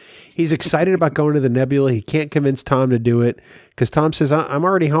 He's excited about going to the Nebula. He can't convince Tom to do it because Tom says, "I'm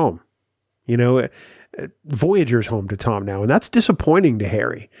already home." Voyager's home to Tom now, and that's disappointing to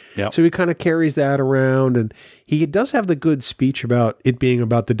Harry. Yep. So he kind of carries that around, and he does have the good speech about it being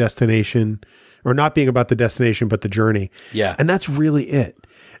about the destination, or not being about the destination, but the journey. Yeah. And that's really it.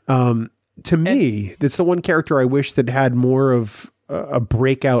 To me, it's the one character I wish that had more of a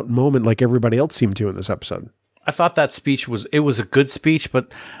breakout moment like everybody else seemed to in this episode. I thought that speech was a good speech,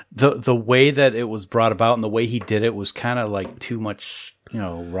 but the way that it was brought about and the way he did it was kind of like too much,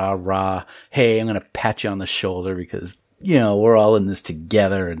 rah, rah. Hey, I'm going to pat you on the shoulder because, we're all in this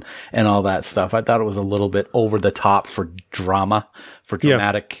together and all that stuff. I thought it was a little bit over the top for drama, for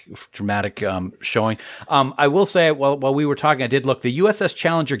dramatic showing. I will say, while we were talking, I did look. The USS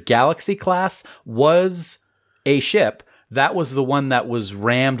Challenger Galaxy class was a ship. That was the one that was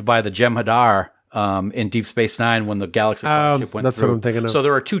rammed by the Jem'Hadar in Deep Space Nine when the Galaxy ship went that's through. What I'm thinking of. So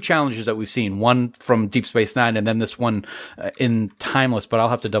there are two challenges that we've seen, one from Deep Space Nine and then this one in Timeless, but I'll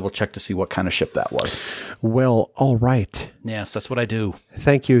have to double check to see what kind of ship that was. Well, all right. Yes, that's what I do.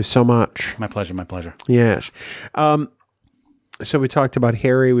 Thank you so much. My pleasure. Yes. So we talked about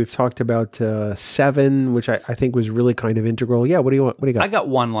Harry. We've talked about Seven, which I think was really kind of integral. Yeah, what do you want? What do you got? I got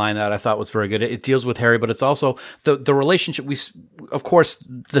one line that I thought was very good. It deals with Harry, but it's also the relationship. Of course,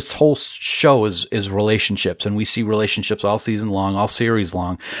 this whole show is relationships, and we see relationships all season long, all series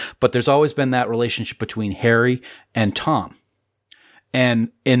long. But there's always been that relationship between Harry and Tom. And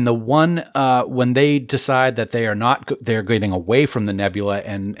in the one, when they decide that they're getting away from the nebula,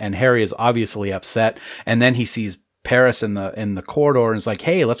 and Harry is obviously upset, and then he sees Paris in the corridor and is like,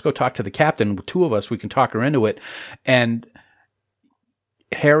 hey, let's go talk to the captain. Two of us, we can talk her into it. And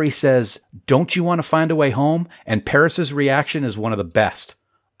Harry says, don't you want to find a way home? And Paris's reaction is one of the best.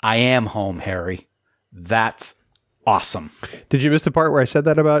 I am home, Harry. That's awesome. Did you miss the part where I said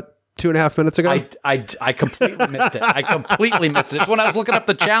that about 2.5 minutes ago? I completely missed it. I completely missed it. It's when I was looking up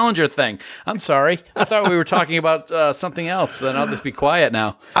the Challenger thing. I'm sorry. I thought we were talking about something else, and I'll just be quiet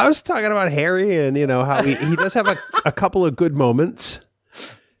now. I was talking about Harry and, how he does have a couple of good moments.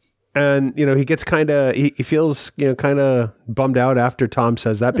 And, he gets he feels, kind of bummed out after Tom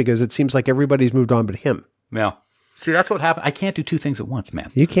says that because it seems like everybody's moved on but him. Yeah. See, that's what happened. I can't do two things at once,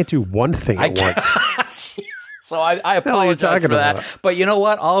 man. You can't do one thing at once. So I apologize for that. But you know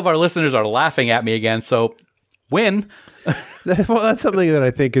what? All of our listeners are laughing at me again. So win. Well, that's something that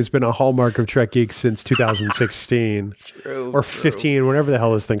I think has been a hallmark of Trek Geeks since 2016. True. Or 15, whenever the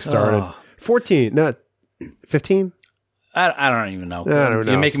hell this thing started. 14, not 15? I don't even know.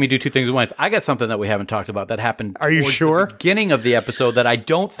 You're making me do two things at once. I got something that we haven't talked about that happened. Are you sure? The beginning of the episode that I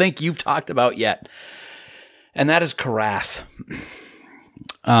don't think you've talked about yet. And that is Karath.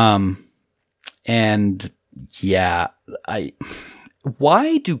 And yeah,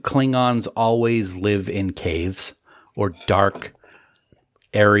 why do Klingons always live in caves or dark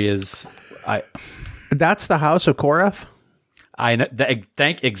areas? That's the House of Korath? I know,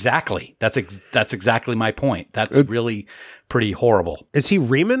 exactly. That's exactly my point. That's really pretty horrible. Is he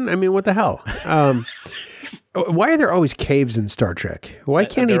Riemann? I mean, what the hell? Why are there always caves in Star Trek? Why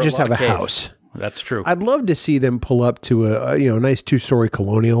can't he just have a house? That's true. I'd love to see them pull up to a nice 2-story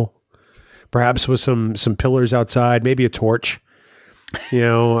colonial, perhaps with some pillars outside, maybe a torch.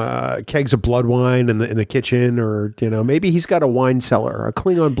 Kegs of blood wine in the kitchen, or maybe he's got a wine cellar, a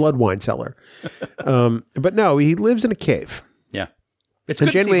Klingon blood wine cellar. But no, he lives in a cave. Yeah, it's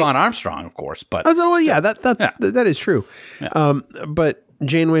good to see Von Armstrong, of course. But that is true. Yeah. But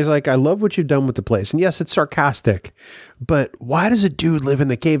Janeway's like, I love what you've done with the place, and yes, it's sarcastic. But why does a dude live in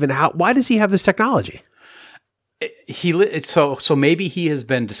the cave, and why does he have this technology? So maybe he has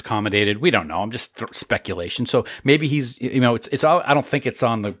been discommoded. We don't know. I'm just speculation. So maybe he's, it's all, I don't think it's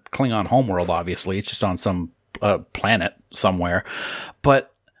on the Klingon homeworld, obviously. It's just on some planet somewhere.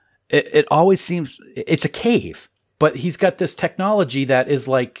 But it always seems it's a cave. But he's got this technology that is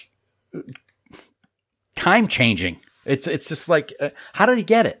like time changing. It's just like, how did he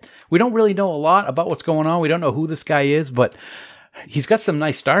get it? We don't really know a lot about what's going on. We don't know who this guy is, but he's got some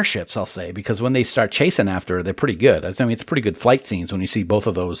nice starships, I'll say, because when they start chasing after her, they're pretty good. I mean, it's pretty good flight scenes when you see both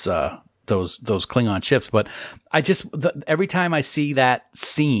of those Klingon ships. But every time I see that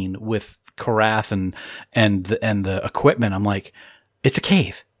scene with Karath and the equipment, I'm like, it's a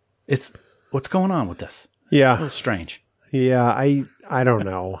cave. What's going on with this? Yeah, a little strange. Yeah, I don't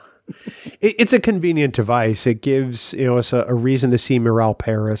know. It's a convenient device. It gives us a reason to see Miral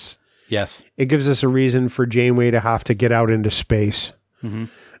Paris. Yes. It gives us a reason for Janeway to have to get out into space.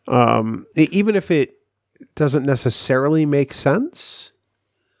 Mm-hmm. Even if it doesn't necessarily make sense,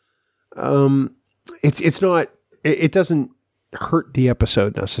 it's not. It doesn't hurt the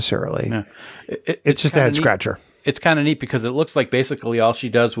episode necessarily. Yeah. It's just a head scratcher. It's kind of neat because it looks like basically all she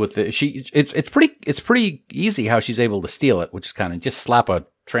does with it's pretty easy how she's able to steal it, which is kind of just slap a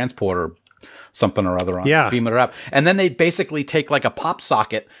transporter something or other on, beam it up, and then they basically take like a pop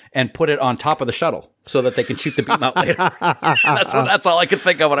socket and put it on top of the shuttle so that they can shoot the beam out later. That's all I could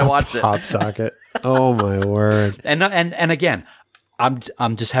think of when I watched it. Pop socket. Oh my word! And again,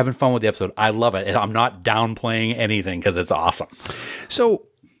 I'm just having fun with the episode. I love it. I'm not downplaying anything because it's awesome. So.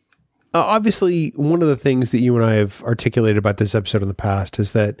 Obviously, one of the things that you and I have articulated about this episode in the past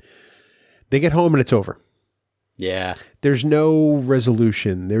is that they get home and it's over. Yeah. There's no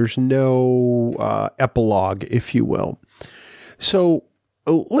resolution. There's no epilogue, if you will. So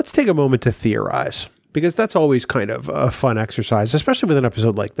let's take a moment to theorize, because that's always kind of a fun exercise, especially with an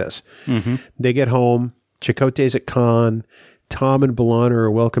episode like this. Mm-hmm. They get home. Chakotay's at Khan. Tom and B'Elanna are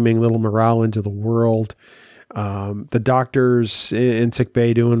welcoming little Miral into the world. The doctor's in sick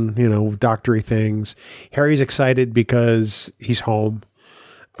bay doing, doctory things. Harry's excited because he's home.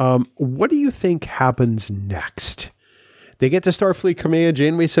 What do you think happens next? They get to Starfleet Command.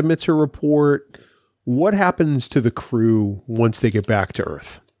 Janeway submits her report. What happens to the crew once they get back to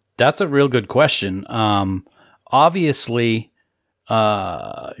Earth? That's a real good question. Obviously,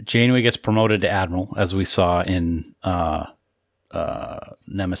 Janeway gets promoted to Admiral, as we saw in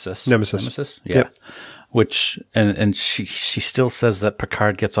Nemesis. Nemesis. Yeah. Yep. Which and she still says that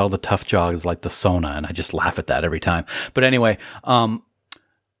Picard gets all the tough jobs like the Sona, and I just laugh at that every time. But anyway,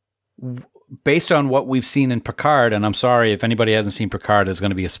 based on what we've seen in Picard, and I'm sorry if anybody hasn't seen Picard, there's going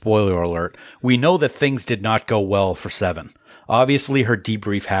to be a spoiler alert. We know that things did not go well for Seven. Obviously, her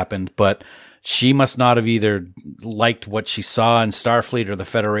debrief happened, but she must not have either liked what she saw in Starfleet or the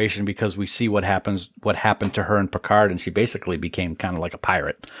Federation, because we see what happened to her in Picard, and she basically became kind of like a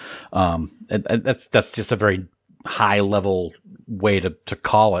pirate. That's just a very high level way to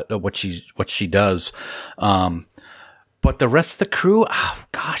call it what she does. But the rest of the crew, oh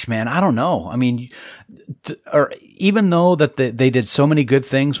gosh, man, I don't know. I mean, or even though that they did so many good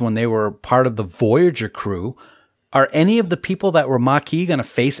things when they were part of the Voyager crew, are any of the people that were Maquis going to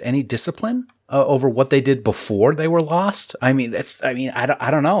face any discipline over what they did before they were lost? I mean, I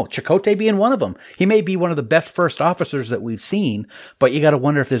don't know. Chakotay being one of them. He may be one of the best first officers that we've seen, but you got to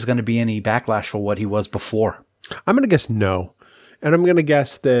wonder if there's going to be any backlash for what he was before. I'm going to guess no. And I'm going to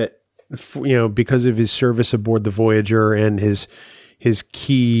guess that, because of his service aboard the Voyager and his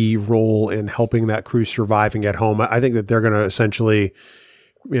key role in helping that crew survive and get home, I think that they're going to essentially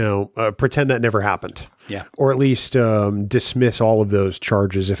pretend that never happened. Yeah. Or at least dismiss all of those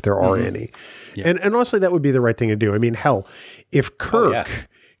charges if there are any. Yeah. And honestly, that would be the right thing to do. I mean, hell, if Kirk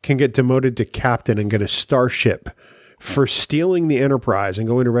can get demoted to captain and get a starship for stealing the Enterprise and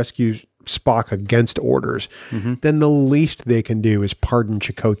going to rescue Spock against orders, then the least they can do is pardon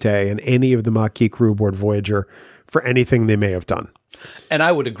Chakotay and any of the Maquis crew aboard Voyager for anything they may have done. And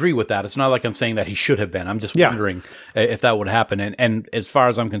I would agree with that. It's not like I'm saying that he should have been. I'm just wondering if that would happen. And as far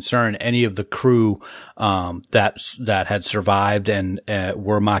as I'm concerned, any of the crew that had survived and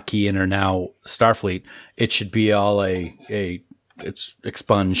were Maquis and are now Starfleet, it should be all it's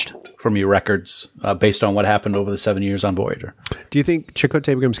expunged from your records based on what happened over the 7 years on Voyager. Do you think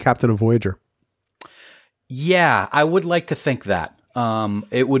Chakotay becomes captain of Voyager? Yeah, I would like to think that.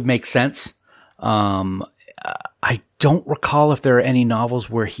 It would make sense. I don't recall if there are any novels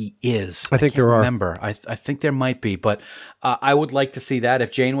where he is. I think there are. Remember, I think there might be, but I would like to see that.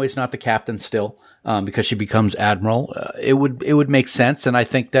 If Janeway's not the captain still, because she becomes admiral, it would make sense, and I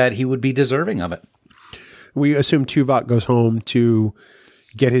think that he would be deserving of it. We assume Tuvok goes home to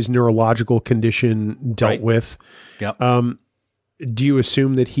get his neurological condition dealt with. Yep. Do you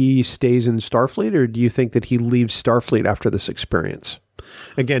assume that he stays in Starfleet, or do you think that he leaves Starfleet after this experience?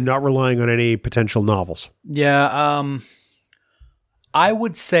 Again, not relying on any potential novels. Yeah, I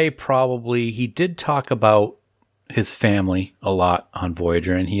would say probably he did talk about his family a lot on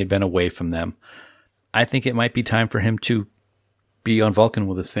Voyager, and he had been away from them. I think it might be time for him to be on Vulcan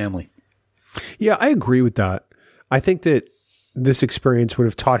with his family. Yeah, I agree with that. I think that this experience would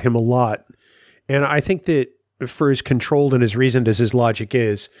have taught him a lot. And I think that for as controlled and as reasoned as his logic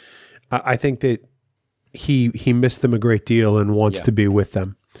is, I think that he missed them a great deal and wants to be with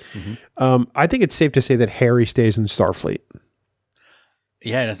them. I think it's safe to say that Harry stays in Starfleet.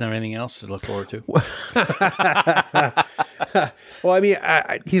 Yeah, he doesn't have anything else to look forward to. Well, I mean,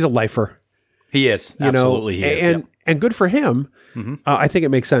 he's a lifer. He is. Absolutely he is. And good for him. I think it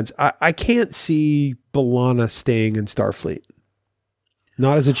makes sense. I can't see B'Elanna staying in Starfleet.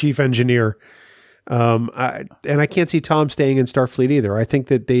 Not as a chief engineer. And I can't see Tom staying in Starfleet either. I think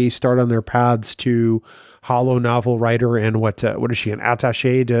that they start on their paths to holo novel writer and what is she, an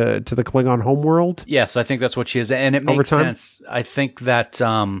attaché to the Klingon homeworld? Yes, I think that's what she is. And it makes sense. I think that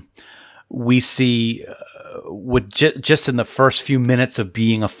we see with just in the first few minutes of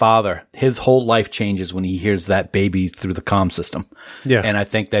being a father, his whole life changes when he hears that baby through the comm system. Yeah. And I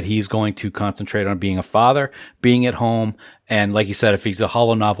think that he's going to concentrate on being a father, being at home. And like you said, if he's a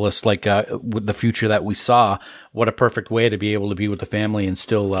holo novelist, like with the future that we saw, what a perfect way to be able to be with the family and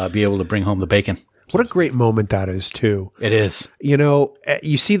still be able to bring home the bacon. What a great moment that is, too. It is. You know,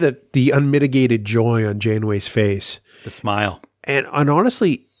 you see the unmitigated joy on Janeway's face. The smile. And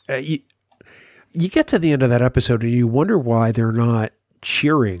honestly, you get to the end of that episode and you wonder why they're not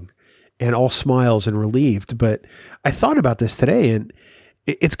cheering and all smiles and relieved. But I thought about this today, and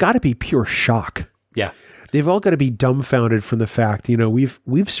it's got to be pure shock. Yeah. They've all got to be dumbfounded from the fact, you know,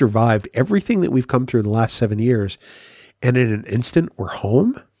 we've survived everything that we've come through in the last 7 years, and in an instant we're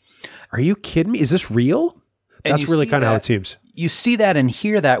home. Are you kidding me? Is this real? That's really kind of how it seems. You see that and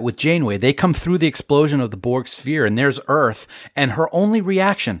hear that with Janeway. They come through the explosion of the Borg sphere, and there's Earth, and her only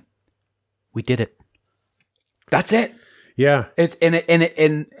reaction, we did it. That's it. Yeah. It's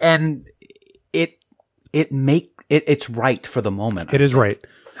right for the moment. It is right.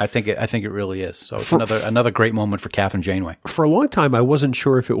 I think it really is. So it's another great moment for Kath and Janeway. For a long time, I wasn't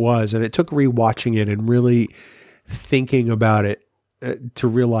sure if it was, and it took rewatching it and really thinking about it to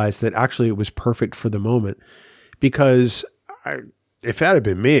realize that actually it was perfect for the moment. Because if that had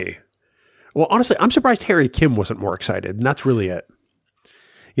been me, well, honestly, I'm surprised Harry Kim wasn't more excited, and that's really it.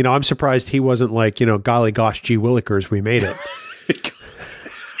 You know, I'm surprised he wasn't like, you know, golly gosh, gee willikers, we made it.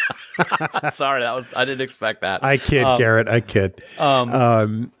 Sorry, I didn't expect that. I kid, Garrett. I kid.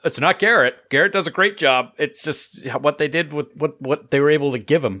 It's not Garrett. Garrett does a great job. It's just what they did with what they were able to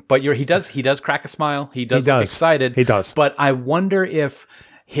give him. But he does crack a smile. He does look excited. He does. But I wonder if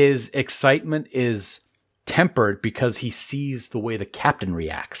his excitement is tempered because he sees the way the captain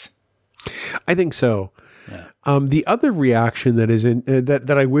reacts. I think so. Yeah. The other reaction that is in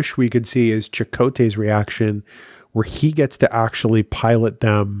that I wish we could see is Chakotay's reaction, where he gets to actually pilot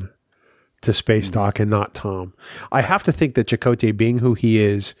them to space dock and not Tom. I have to think that Chakotay, being who he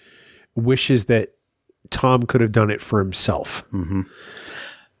is, wishes that Tom could have done it for himself. Mm-hmm.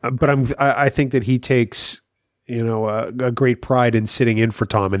 But I think that he takes, you know, a great pride in sitting in for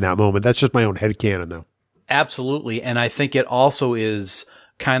Tom in that moment. That's just my own headcanon, though. Absolutely, and I think it also is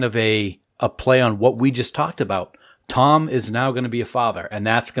kind of a play on what we just talked about. Tom is now going to be a father, and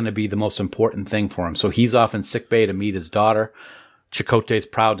that's going to be the most important thing for him. So he's off in sickbay to meet his daughter. Chakotay's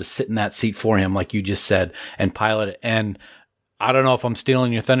proud to sit in that seat for him, like you just said, and pilot it. And I don't know if I'm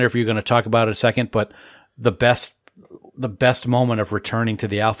stealing your thunder if you're going to talk about it a second, but the best the best moment of returning to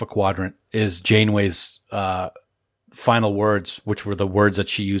the Alpha Quadrant is Janeway's final words, which were the words that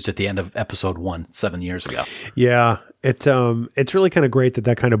she used at the end of episode 1 7 years ago. Yeah, it's really kind of great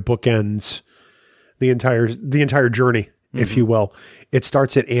that kind of bookends the entire journey, if you will. It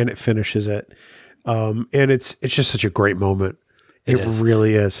starts it and it finishes it, and it's just such a great moment. It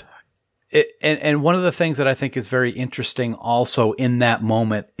really is. And one of the things that I think is very interesting also in that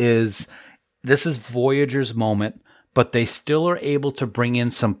moment is this is Voyager's moment, but they still are able to bring in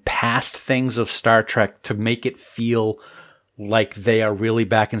some past things of Star Trek to make it feel like they are really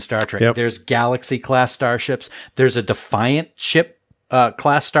back in Star Trek. Yep. There's Galaxy-class starships. There's a Defiant ship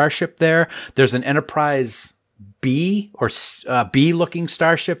class starship there. There's an Enterprise B or B-looking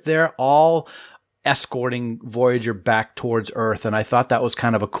starship there, all escorting Voyager back towards Earth. And I thought that was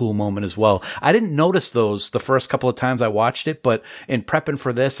kind of a cool moment as well. I didn't notice those the first couple of times I watched it, but in prepping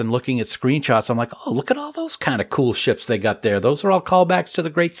for this and looking at screenshots, I'm like, oh, look at all those kind of cool ships they got there. Those are all callbacks to the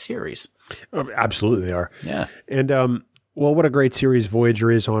great series. Absolutely they are. Yeah. And, well, what a great series Voyager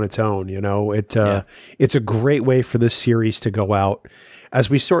is on its own. You know, it's a great way for this series to go out. As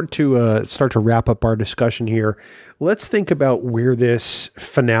we start to wrap up our discussion here, let's think about where this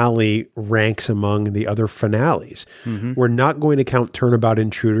finale ranks among the other finales. Mm-hmm. We're not going to count Turnabout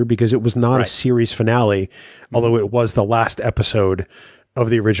Intruder because it was not a series finale, although it was the last episode of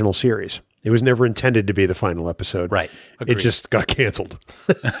the original series. It was never intended to be the final episode. Right. Agreed. It just got canceled.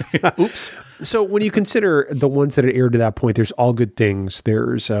 Oops. So when you consider the ones that had aired to that point, there's All Good Things.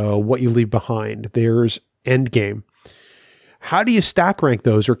 There's What You Leave Behind. There's Endgame. How do you stack rank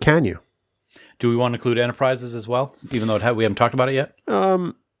those, or can you? Do we want to include Enterprises as well, even though we haven't talked about it yet?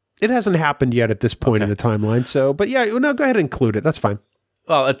 It hasn't happened yet at this point in the timeline. So, but yeah, no, go ahead and include it. That's fine.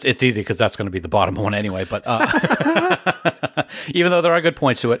 Well, it's easy because that's going to be the bottom one anyway. But even though there are good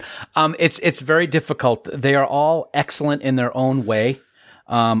points to it, it's very difficult. They are all excellent in their own way.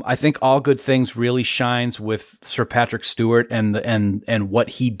 I think All Good Things really shines with Sir Patrick Stewart and what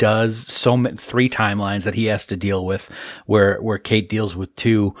he does. So many 3 timelines that he has to deal with, where Kate deals with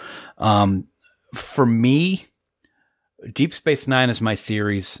 2. For me, Deep Space Nine is my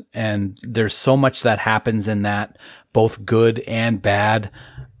series, and there's so much that happens in that, both good and bad.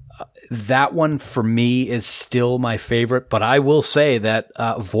 That one for me is still my favorite, but I will say that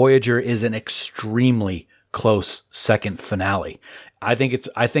Voyager is an extremely close second finale. I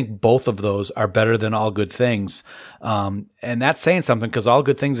think both of those are better than All Good Things, and that's saying something because All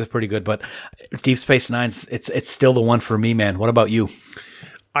Good Things is pretty good. But Deep Space Nine, it's still the one for me, man. What about you?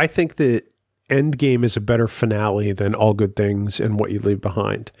 I think that Endgame is a better finale than All Good Things and What You Leave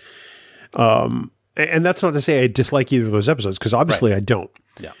Behind. And that's not to say I dislike either of those episodes, because obviously I don't.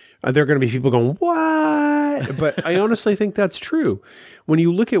 Yeah, there are going to be people going, "What?" But I honestly think that's true. When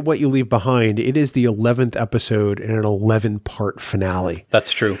you look at What You Leave Behind, it is the 11th episode in an 11-part finale.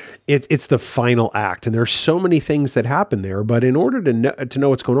 That's true. It's the final act, and there's so many things that happen there. But in order to know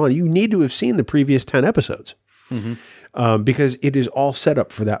what's going on, you need to have seen the previous 10 episodes, because it is all set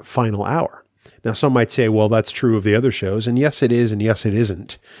up for that final hour. Now, some might say, "Well, that's true of the other shows," and yes, it is, and yes, it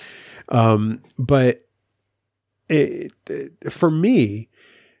isn't. But for me,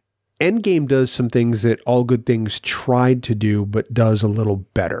 Endgame does some things that All Good Things tried to do, but does a little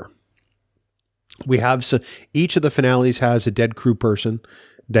better. We have each of the finales has a dead crew person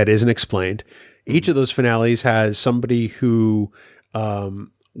that isn't explained. Each of those finales has somebody who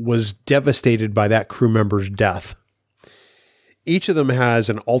was devastated by that crew member's death. Each of them has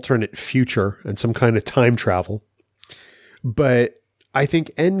an alternate future and some kind of time travel. But I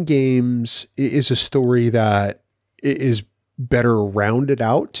think Endgame's is a story that is better rounded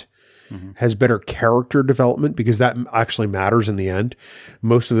out, has better character development, because that actually matters in the end.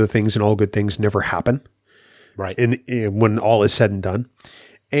 Most of the things in All Good Things never happen, right? When all is said and done.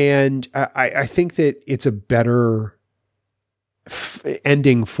 And I think that it's a better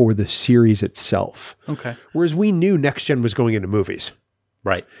ending for the series itself. Okay. Whereas we knew Next Gen was going into movies.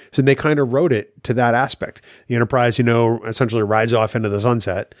 Right. So they kind of wrote it to that aspect. The Enterprise, essentially rides off into the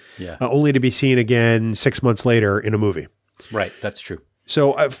sunset, only to be seen again 6 months later in a movie. Right. That's true.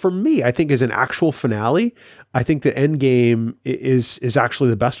 So for me, I think as an actual finale, I think that Endgame is actually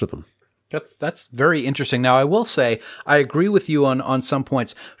the best of them. That's very interesting. Now, I will say, I agree with you on some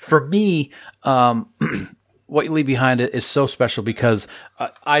points. For me, What You Leave Behind is so special because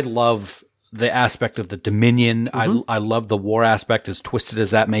I love the aspect of the Dominion. I love the war aspect, as twisted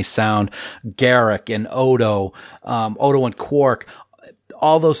as that may sound. Garak and Odo, Odo and Quark,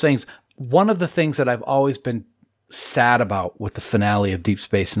 all those things. One of the things that I've always been sad about with the finale of Deep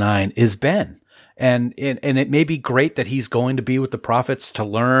Space Nine is Ben. and it may be great that he's going to be with the prophets to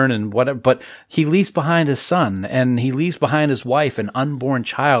learn and whatever, but he leaves behind his son and he leaves behind his wife, an unborn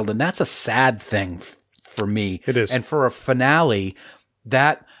child, and that's a sad thing for me. It is. And for a finale,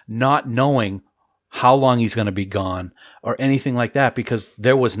 that not knowing how long he's going to be gone or anything like that, because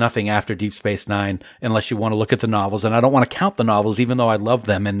there was nothing after Deep Space Nine unless you want to look at the novels, and I don't want to count the novels even though I love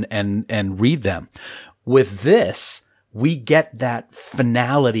them and read them. With this, we get that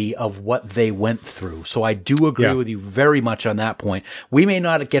finality of what they went through. So I do agree with you very much on that point. We may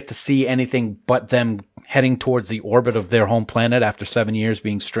not get to see anything but them heading towards the orbit of their home planet after 7 years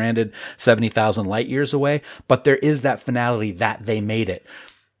being stranded 70,000 light years away, but there is that finality that they made it.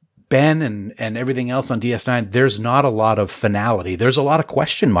 Ben and everything else on DS9, there's not a lot of finality. There's a lot of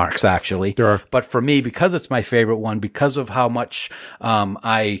question marks, actually. There are. But for me, because it's my favorite one, because of how much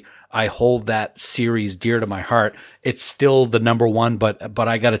I hold that series dear to my heart, it's still the number one. But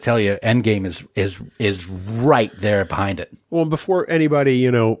I got to tell you, Endgame is right there behind it. Well, before anybody,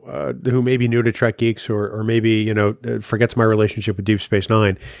 who may be new to Trek Geeks or maybe, forgets my relationship with Deep Space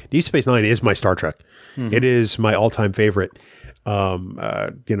Nine, Deep Space Nine is my Star Trek. Mm-hmm. It is my all-time favorite.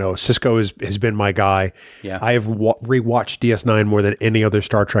 Cisco has been my guy. Yeah. I have rewatched DS9 more than any other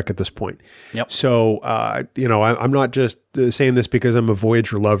Star Trek at this point. Yep. So, I'm not just saying this because I'm a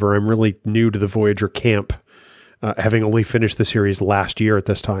Voyager lover. I'm really new to the Voyager camp, having only finished the series last year at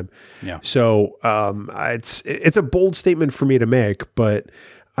this time. Yeah. So, it's a bold statement for me to make, but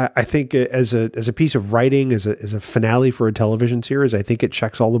I think as a piece of writing, as a finale for a television series, I think it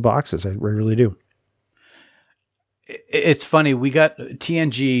checks all the boxes. I really do. It's funny. We got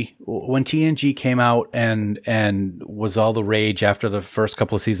TNG when TNG came out and was all the rage after the first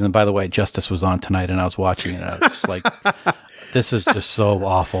couple of seasons. And by the way, Justice was on tonight and I was watching it. And I was just like, this is just so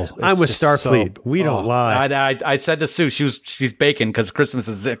awful. I'm with Starfleet. We don't lie. I said to Sue, she's baking because Christmas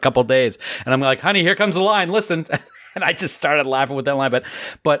is a couple of days. And I'm like, honey, here comes the line. Listen. And I just started laughing with that line.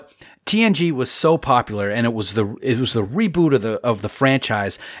 But TNG was so popular and it was the reboot of the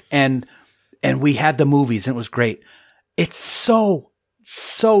franchise. And we had the movies and it was great. It's so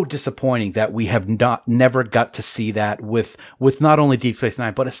disappointing that we have never got to see that with not only Deep Space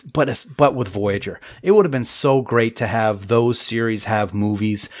Nine, but with Voyager. It would have been so great to have those series have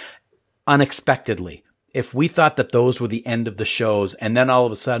movies unexpectedly. If we thought that those were the end of the shows and then all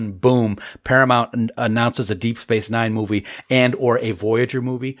of a sudden, boom, Paramount announces a Deep Space Nine movie and or a Voyager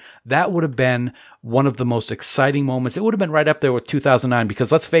movie, that would have been one of the most exciting moments. It would have been right up there with 2009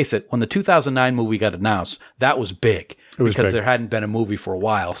 because let's face it, when the 2009 movie got announced, that was big because there hadn't been a movie for a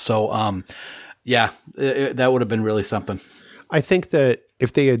while. So, that would have been really something. I think that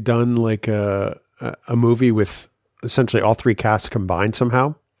if they had done like a movie with essentially all three casts combined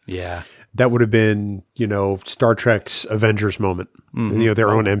somehow, that would have been, Star Trek's Avengers moment, their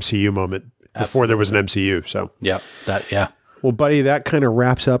own MCU moment before there was an MCU. So Well, buddy, that kind of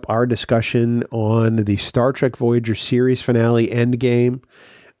wraps up our discussion on the Star Trek Voyager series finale, Endgame.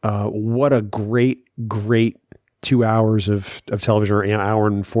 What a great 2 hours of television, or an hour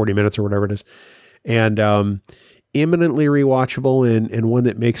and 40 minutes or whatever it is. And eminently rewatchable and one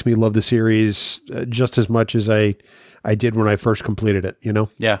that makes me love the series just as much as I did when I first completed it,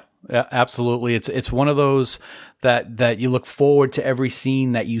 Yeah, absolutely. It's one of those that you look forward to every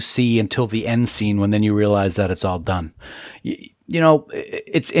scene that you see until the end scene when then you realize that it's all done.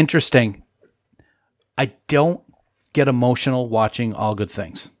 It's interesting. I don't get emotional watching All Good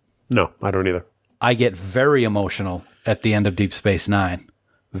Things. No, I don't either. I get very emotional at the end of Deep Space Nine.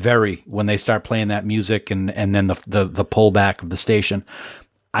 When they start playing that music and then the pullback of the station.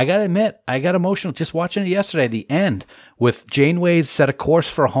 I gotta admit, I got emotional just watching it yesterday. The end with Janeway's set a course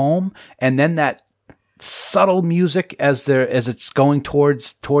for home, and then that subtle music as it's going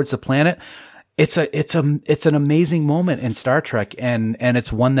towards the planet. It's an amazing moment in Star Trek, and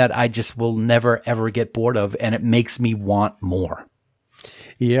it's one that I just will never ever get bored of, and it makes me want more.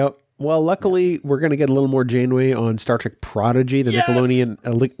 Yep. Well, luckily, we're going to get a little more Janeway on Star Trek Prodigy, the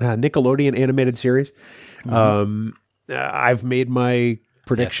Nickelodeon animated series. Mm-hmm. I've made my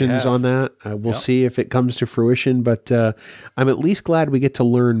predictions on that. We'll see if it comes to fruition, but I'm at least glad we get to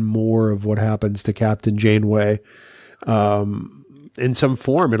learn more of what happens to Captain Janeway in some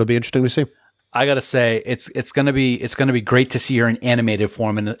form. It'll be interesting to see. I gotta say, it's gonna be great to see her in animated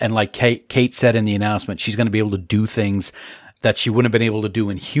form, and like Kate said in the announcement, she's gonna be able to do things that she wouldn't have been able to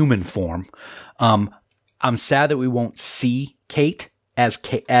do in human form. I'm sad that we won't see Kate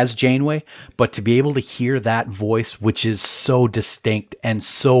as Janeway, but to be able to hear that voice, which is so distinct and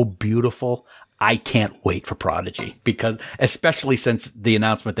so beautiful, I can't wait for Prodigy, because especially since the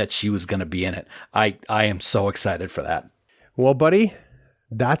announcement that she was going to be in it, I am so excited for that. Well, buddy,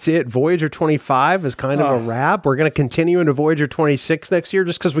 that's it. Voyager 25 is kind of a wrap. We're going to continue into Voyager 26 next year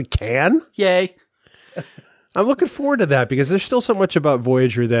just because we can. Yay. I'm looking forward to that because there's still so much about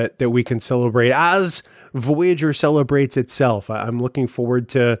Voyager that we can celebrate as Voyager celebrates itself. I'm looking forward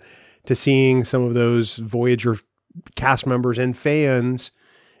to seeing some of those Voyager cast members and fans,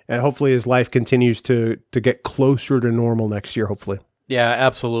 and hopefully as life continues to get closer to normal next year, hopefully. Yeah,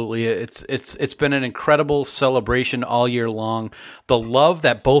 absolutely. It's been an incredible celebration all year long. The love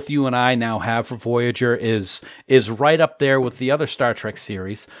that both you and I now have for Voyager is right up there with the other Star Trek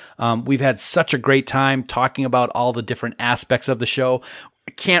series. We've had such a great time talking about all the different aspects of the show.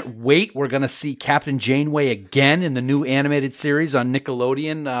 Can't wait. We're going to see Captain Janeway again in the new animated series on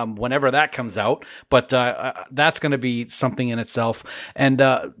Nickelodeon whenever that comes out. But that's going to be something in itself. And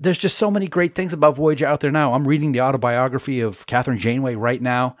there's just so many great things about Voyager out there now. I'm reading the autobiography of Catherine Janeway right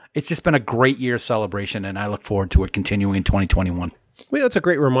now. It's just been a great year celebration, and I look forward to it continuing in 2021. Well, that's a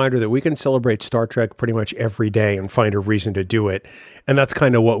great reminder that we can celebrate Star Trek pretty much every day and find a reason to do it. And that's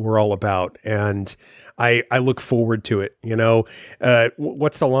kind of what we're all about. And I look forward to it.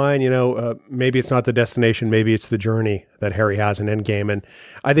 What's the line? Maybe it's not the destination, maybe it's the journey that Harry has in Endgame. And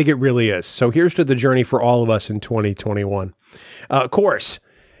I think it really is. So here's to the journey for all of us in 2021. Of course,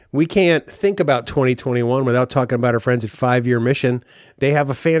 we can't think about 2021 without talking about our friends at 5 Year Mission. They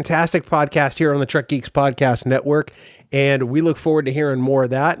have a fantastic podcast here on the Trek Geeks Podcast Network, and we look forward to hearing more of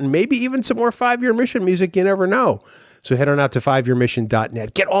that and maybe even some more 5 Year Mission music. You never know. So head on out to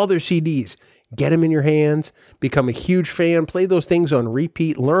 5yearmission.net. Get all their CDs. Get them in your hands. Become a huge fan. Play those things on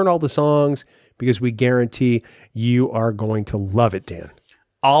repeat. Learn all the songs because we guarantee you are going to love it, Dan.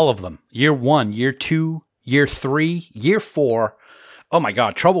 All of them. Year 1, Year 2, Year 3, Year 4. Oh my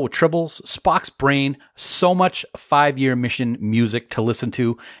God, Trouble with Tribbles, Spock's Brain, so much 5 Year Mission music to listen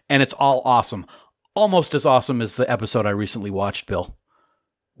to, and it's all awesome. Almost as awesome as the episode I recently watched, Bill.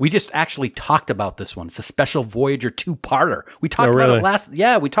 We just actually talked about this one. It's a special Voyager 2-parter. We talked about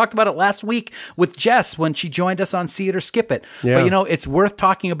it we talked about it last week with Jess when she joined us on See It or Skip It. Yeah. But it's worth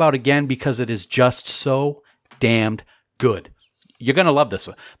talking about again because it is just so damned good. You're going to love this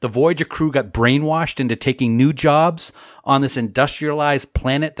one. The Voyager crew got brainwashed into taking new jobs on this industrialized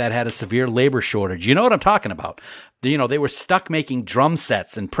planet that had a severe labor shortage. You know what I'm talking about. They were stuck making drum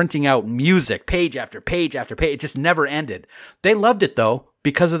sets and printing out music, page after page after page. It just never ended. They loved it, though,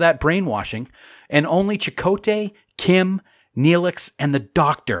 because of that brainwashing. And only Chakotay, Kim, Neelix, and the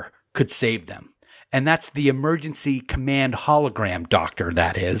Doctor could save them. And that's the emergency command hologram doctor,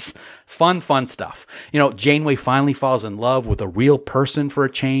 that is. Fun stuff. Janeway finally falls in love with a real person for a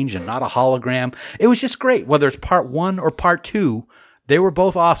change and not a hologram. It was just great. Whether it's part 1 or part 2, they were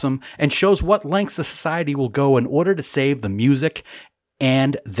both awesome and shows what lengths the society will go in order to save the music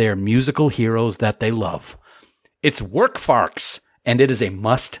and their musical heroes that they love. It's Work Farks, and it is a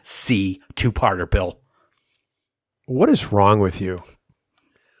must-see 2-parter, Bill. What is wrong with you?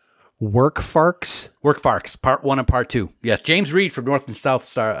 Work Farks? Work Farks, part 1 and part 2. Yes, James Reed from North and South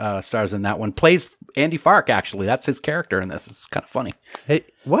stars in that one. Plays Andy Fark, actually. That's his character in this. It's kind of funny. Hey,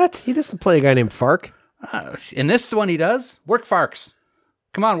 what? He doesn't play a guy named Fark? In this one, he does. Work Farks.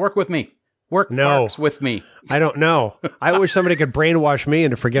 Come on, work with me. Farks with me. I don't know. I wish somebody could brainwash me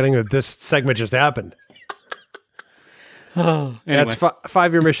into forgetting that this segment just happened. Anyway. That's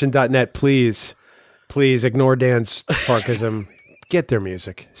 5yearmission.net. Please ignore Dan's Farkism. Get their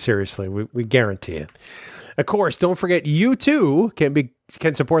music. Seriously, we guarantee it. Of course, don't forget you too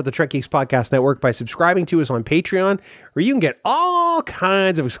can support the Trek Geeks Podcast Network by subscribing to us on Patreon, where you can get all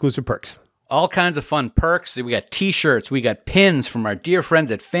kinds of exclusive perks. All kinds of fun perks. We got t-shirts. We got pins from our dear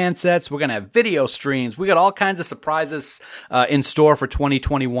friends at Fansets. We're going to have video streams. We got all kinds of surprises in store for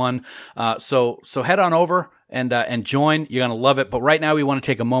 2021. So head on over and join. You're going to love it. But right now we want to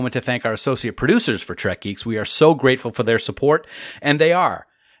take a moment to thank our associate producers for Trek Geeks. We are so grateful for their support. And they are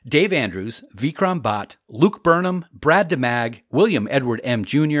Dave Andrews, Vikram Bhatt, Luke Burnham, Brad DeMag, William Edward M.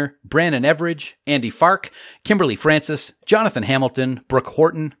 Jr., Brandon Everidge, Andy Fark, Kimberly Francis, Jonathan Hamilton, Brooke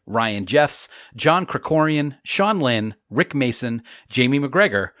Horton, Ryan Jeffs, John Krikorian, Sean Lynn, Rick Mason, Jamie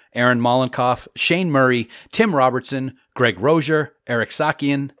McGregor, Aaron Mollenkoff, Shane Murray, Tim Robertson, Greg Rozier, Eric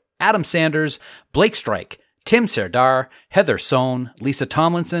Sakian, Adam Sanders, Blake Strike, Tim Serdar, Heather Sohn, Lisa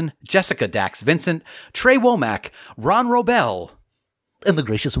Tomlinson, Jessica Dax Vincent, Trey Womack, Ron Robel, and the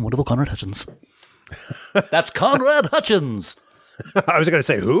gracious and wonderful Conrad Hutchins. That's Conrad Hutchins. I was going to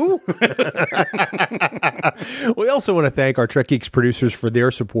say, who? We also want to thank our Trek Geeks producers for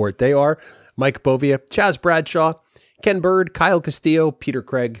their support. They are Mike Bovia, Chaz Bradshaw, Ken Bird, Kyle Castillo, Peter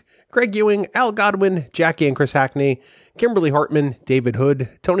Craig, Craig Ewing, Al Godwin, Jackie and Chris Hackney, Kimberly Hartman, David Hood,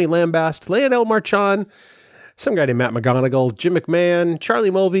 Tony Lambast, Leonel Marchand, some guy named Matt McGonigal, Jim McMahon,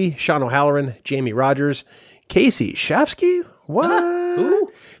 Charlie Mulvey, Sean O'Halloran, Jamie Rogers, Casey Shafsky,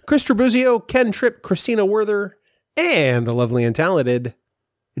 what? Chris Trabuzio, Ken Tripp, Christina Werther, and the lovely and talented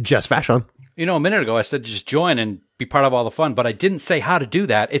Jess Vashon. You know, a minute ago I said just join and be part of all the fun, but I didn't say how to do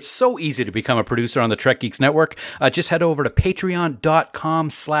that. It's so easy to become a producer on the Trek Geeks Network. Just head over to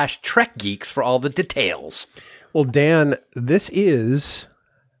patreon.com/TrekGeeks for all the details. Well, Dan, this is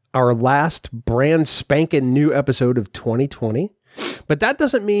our last brand spanking new episode of 2020, but that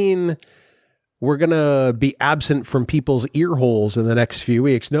doesn't mean we're going to be absent from people's ear holes in the next few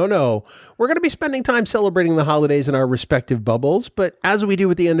weeks. No. We're going to be spending time celebrating the holidays in our respective bubbles, but as we do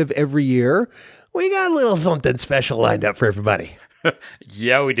at the end of every year, we got a little something special lined up for everybody.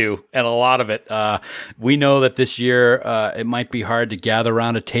 Yeah, we do. And a lot of it. We know that this year it might be hard to gather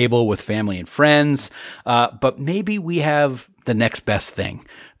around a table with family and friends, but maybe we have the next best thing.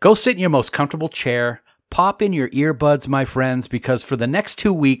 Go sit in your most comfortable chair, pop in your earbuds, my friends, because for the next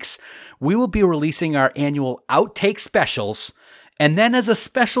 2 weeks, we will be releasing our annual Outtake Specials. And then as a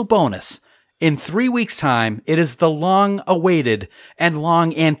special bonus, in 3 weeks' time, it is the long-awaited and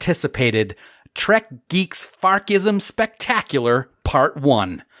long-anticipated Trek Geeks Farkism Spectacular Part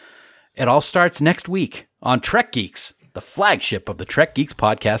 1. It all starts next week on Trek Geeks, the flagship of the Trek Geeks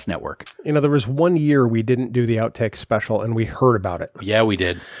Podcast Network. You know, there was 1 year we didn't do the Outtake Special, and we heard about it. Yeah, we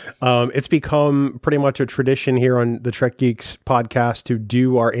did. It's become pretty much a tradition here on the Trek Geeks Podcast to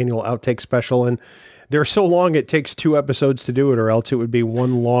do our annual Outtake Special, and they're so long it takes 2 episodes to do it, or else it would be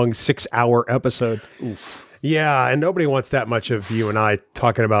one long 6-hour episode. Oof. Yeah, and nobody wants that much of you and I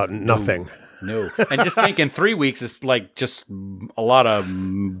talking about nothing. No. And just think in 3 weeks is like just a lot of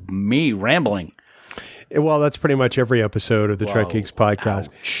me rambling. Well, that's pretty much every episode of the Trek Geeks Podcast.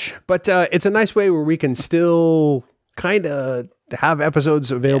 Ouch. But it's a nice way where we can still kind of have episodes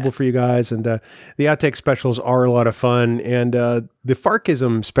available for you guys. And the Outtake Specials are a lot of fun. And the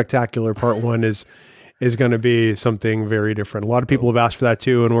Farkism Spectacular Part 1 is going to be something very different. A lot of people have asked for that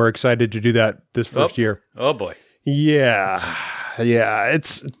too, and we're excited to do that this first year. Oh, boy. Yeah.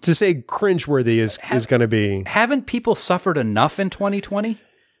 It's to say cringeworthy is going to be. Haven't people suffered enough in 2020?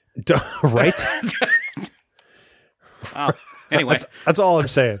 Right? Oh, anyway. That's all I'm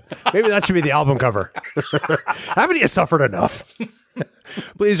saying. Maybe that should be the album cover. Haven't you suffered enough?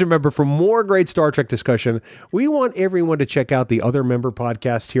 Please remember, for more great Star Trek discussion, we want everyone to check out the other member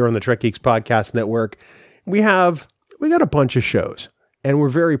podcasts here on the Trek Geeks Podcast Network. We got a bunch of shows, and we're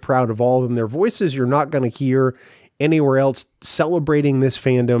very proud of all of them. Their voices you're not going to hear anywhere else celebrating this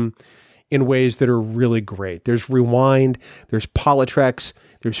fandom in ways that are really great. There's Rewind, there's Politrex,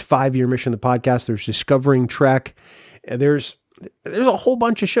 there's 5-Year Mission, the podcast, there's Discovering Trek, and there's a whole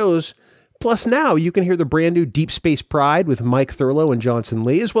bunch of shows. Plus now you can hear the brand new Deep Space Pride with Mike Thurlow and Johnson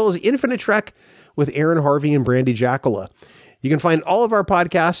Lee, as well as Infinite Trek with Aaron Harvey and Brandy Jackola. You can find all of our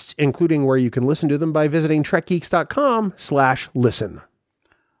podcasts, including where you can listen to them, by visiting trekgeeks.com/listen.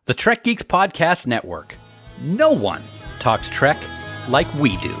 The Trek Geeks Podcast Network. No one talks Trek like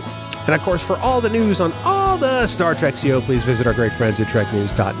we do. And of course, for all the news on all the Star Trek CO, please visit our great friends at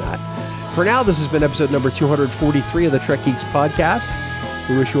treknews.net. For now, this has been episode number 243 of the Trek Geeks Podcast.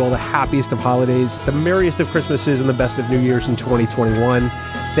 We wish you all the happiest of holidays, the merriest of Christmases, and the best of New Year's in 2021.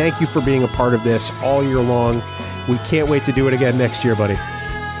 Thank you for being a part of this all year long. We can't wait to do it again next year, buddy.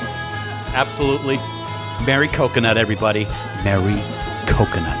 Absolutely. Merry Coconut, everybody. Merry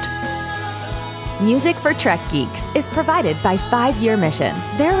Coconut. Music for Trek Geeks is provided by 5-Year Mission.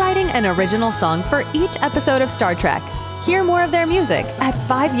 They're writing an original song for each episode of Star Trek. Hear more of their music at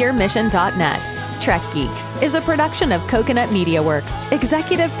 5yearmission.net. Trek Geeks is a production of Coconut Media Works.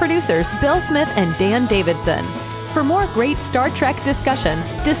 Executive producers Bill Smith and Dan Davidson. For more great Star Trek discussion,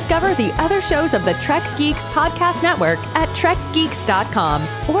 discover the other shows of the Trek Geeks Podcast Network at trekgeeks.com,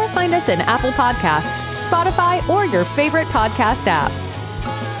 or find us in Apple Podcasts, Spotify, or your favorite podcast app.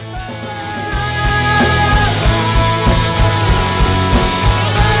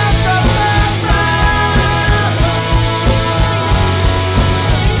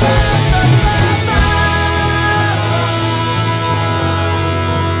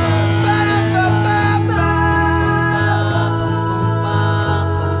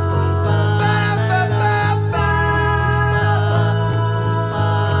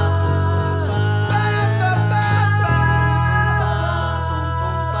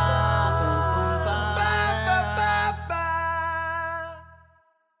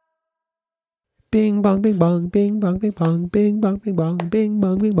 Bing bong, bing bong, bing bong, bing bong, bing bong, bing bong, bing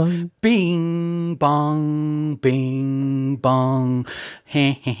bong, bing bong. Bing bong, bing bong.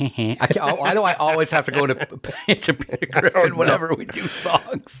 Why do I always have to go to Peter Griffin whenever we do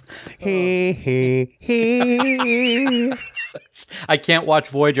songs? I can't watch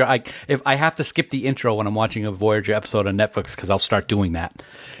Voyager. If I have to skip the intro when I'm watching a Voyager episode on Netflix because I'll start doing that.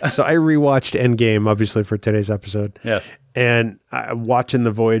 So I rewatched Endgame, obviously, for today's episode. Yeah. And watching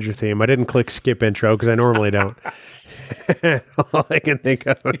the Voyager theme, I didn't click skip intro because I normally don't. All I can think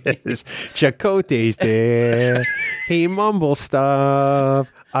of is Chakotay's there. He mumbles stuff.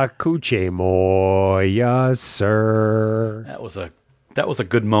 Akuche moya, sir. That was a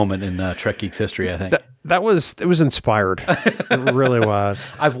good moment in Trek Geeks history, I think. It was inspired. It really was.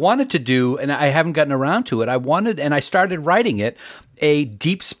 I've wanted to do, and I haven't gotten around to it. I started writing it, a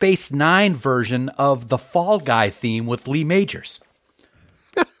Deep Space Nine version of the Fall Guy theme with Lee Majors.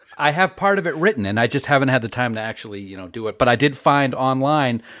 I have part of it written, and I just haven't had the time to actually, do it. But I did find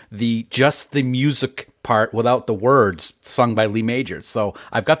online just the music part without the words sung by Lee Majors. So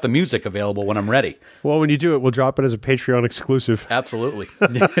I've got the music available when I'm ready. Well, when you do it, we'll drop it as a Patreon exclusive. Absolutely.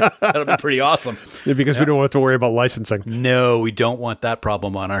 That'll be pretty awesome. Yeah, because we don't have to worry about licensing. No, we don't want that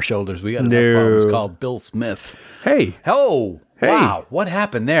problem on our shoulders. We got enough problems called Bill Smith. Hey. Oh, hey. Wow. What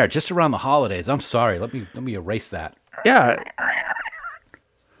happened there? Just around the holidays. I'm sorry. Let me erase that. Yeah.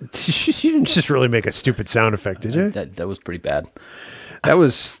 You didn't just really make a stupid sound effect, did you? That was pretty bad. That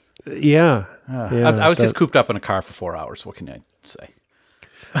was, yeah. I was just cooped up in a car for 4 hours. What can I say?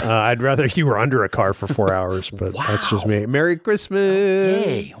 I'd rather you were under a car for 4 hours, but that's just me. Merry Christmas.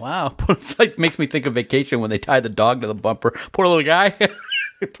 Hey, wow. It's like makes me think of Vacation when they tied the dog to the bumper. Poor little guy.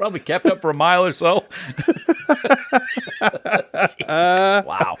 He probably kept up for a mile or so.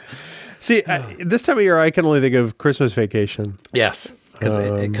 Wow. See, this time of year, I can only think of Christmas Vacation. Yes.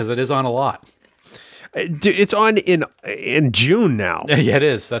 Because it is on a lot. It's on in June now. Yeah, it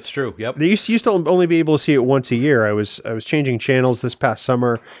is. That's true. Yep. They used to only be able to see it once a year. I was changing channels this past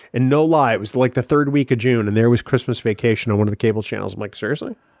summer, and no lie, it was like the third week of June, and there was Christmas Vacation on one of the cable channels. I'm like,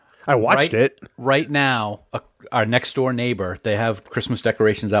 seriously? I watched it. Right now, our next door neighbor, they have Christmas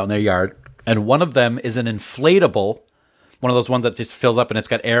decorations out in their yard, and one of them is an inflatable, one of those ones that just fills up and it's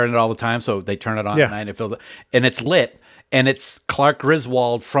got air in it all the time, so they turn it on at night and it fills up, and it's lit. And it's Clark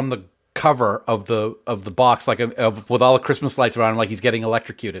Griswold from the cover of the box, with all the Christmas lights around him, like he's getting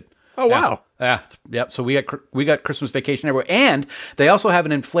electrocuted. Oh, wow. Yeah. Yep. So we got Christmas Vacation everywhere. And they also have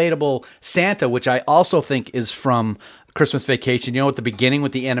an inflatable Santa, which I also think is from Christmas Vacation. At the beginning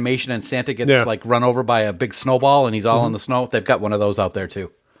with the animation and Santa gets run over by a big snowball and he's all in the snow. They've got one of those out there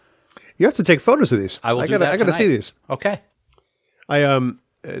too. You have to take photos of these. I will do that. I got to see these. Okay.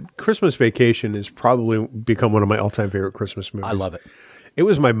 Christmas Vacation has probably become one of my all-time favorite Christmas movies. I love it. It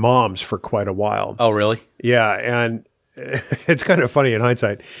was my mom's for quite a while. Oh, really? Yeah, and it's kind of funny in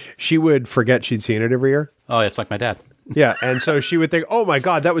hindsight. She would forget she'd seen it every year. Oh, it's like my dad. Yeah, and so she would think, "Oh my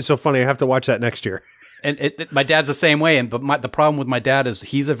God, that was so funny! I have to watch that next year." And my dad's the same way. But the problem with my dad is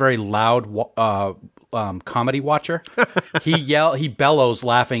he's a very loud comedy watcher. He bellows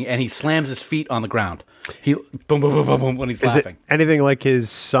laughing, and he slams his feet on the ground. He boom, boom, boom, boom, boom when he's laughing. It anything like his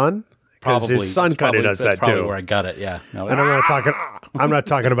son? Because his son kind of does that probably too. Where I got it, yeah. No, and I'm not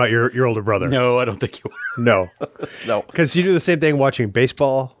talking about your older brother. No, I don't think you are. No, no, because you do the same thing watching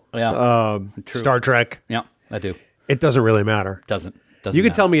baseball. Yeah, Star Trek. Yeah, I do. It doesn't really matter. Doesn't. You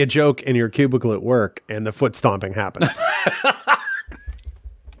can tell me a joke in your cubicle at work, and the foot stomping happens.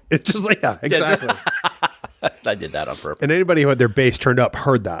 It's just like, yeah, exactly. I did that on purpose. And anybody who had their bass turned up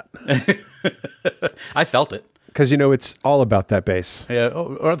heard that. I felt it. Because, it's all about that bass. Yeah,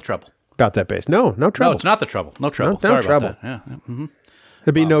 or the treble. About that bass. No trouble. No, it's not the treble. No treble. No Sorry treble. about that. Yeah. Mm-hmm.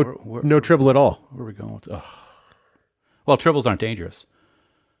 There'd be no treble at all. Where are we going with Well, trebles aren't dangerous.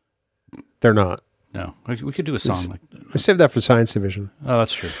 They're not. No. We could do a song like that. We saved that for Science Division. Oh,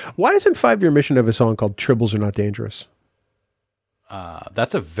 that's true. Why doesn't 5 Year Mission have a song called Tribbles Are Not Dangerous?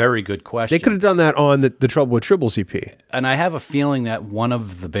 That's a very good question. They could have done that on the Trouble with Tribbles EP. And I have a feeling that one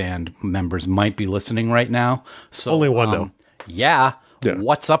of the band members might be listening right now. So only one, though. Yeah.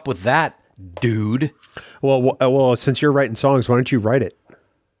 What's up with that, dude? Well, since you're writing songs, why don't you write it?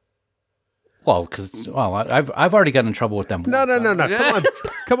 Well, I've already gotten in trouble with them. No.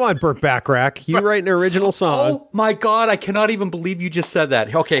 Come on, Burt Bacharach. You write an original song. Oh my God, I cannot even believe you just said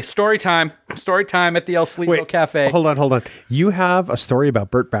that. Okay, story time at the El Sleepo Cafe. Hold on. You have a story about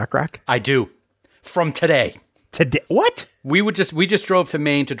Burt Bacharach? I do. From today. Today? What? We just drove to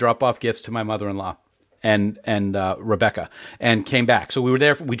Maine to drop off gifts to my mother-in-law and Rebecca, and came back. So we were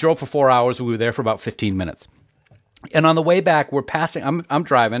there. We drove for 4 hours. We were there for about 15 minutes. And on the way back, we're passing. I'm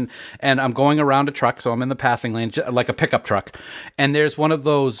driving, and I'm going around a truck, so I'm in the passing lane, like a pickup truck. And there's one of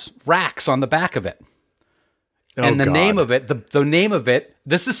those racks on the back of it. And the name of it, the name of it.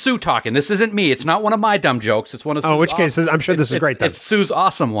 This is Sue talking. This isn't me. It's not one of my dumb jokes. It's one of Sue's which case I'm sure this is great. Then it's Sue's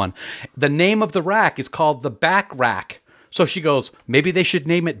awesome one. The name of the rack is called the back rack. So she goes, maybe they should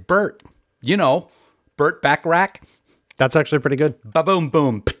name it Bert. You know, Bert Back Rack. That's actually pretty good. Ba boom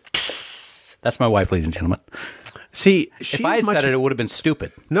boom. That's my wife, ladies and gentlemen. See, if I had said it, it would have been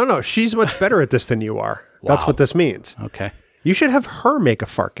stupid. No, she's much better at this than you are. Wow. That's what this means. Okay. You should have her make a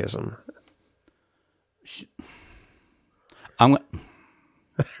Farkism. I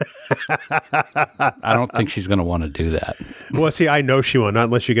don't think she's going to want to do that. Well, see, I know she won't, not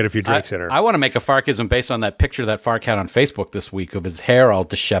unless you get a few drinks in her. I want to make a Farkism based on that picture that Fark had on Facebook this week of his hair all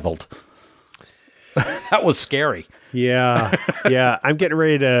disheveled. That was scary. Yeah. I'm getting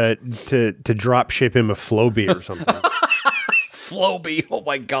ready to drop ship him a Flowbee or something. Flowbee. Oh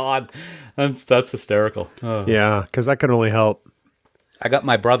my God. That's hysterical. Oh. Yeah, because that can only help. I got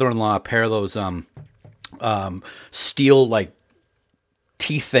my brother-in-law a pair of those steel like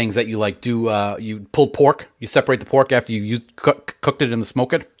teeth things that you like do. You pull pork. You separate the pork after you cooked it in the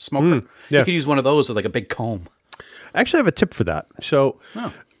smoker. Yeah. You could use one of those with like a big comb. I actually have a tip for that. So,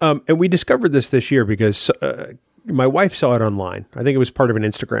 and we discovered this year because my wife saw it online. I think it was part of an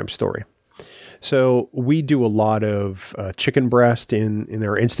Instagram story. So we do a lot of chicken breast in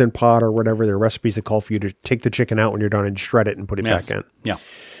their Instant Pot or whatever. Their recipes that call for you to take the chicken out when you're done and shred it and put it back in. Yeah.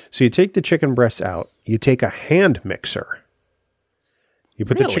 So you take the chicken breasts out. You take a hand mixer. You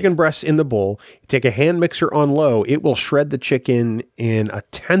put the chicken breasts in the bowl. You take a hand mixer on low. It will shred the chicken in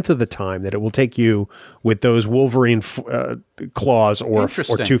 1/10 of the time that it will take you with those Wolverine claws or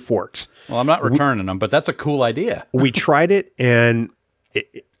 2 forks. Well, I'm not returning them, but that's a cool idea. We tried it, and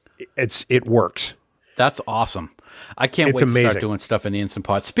it works. That's awesome. I can't wait to start doing stuff in the Instant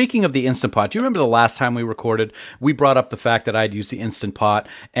Pot. Speaking of the Instant Pot, do you remember the last time we recorded? We brought up the fact that I'd use the Instant Pot,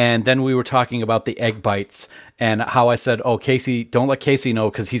 and then we were talking about the egg bites and how I said, oh, Casey, don't let Casey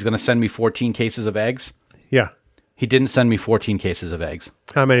know because he's going to send me 14 cases of eggs. Yeah. He didn't send me 14 cases of eggs.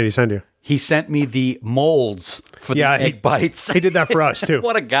 How many did he send you? He sent me the molds for the egg bites. He did that for us, too.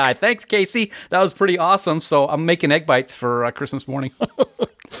 What a guy. Thanks, Casey. That was pretty awesome. So I'm making egg bites for Christmas morning.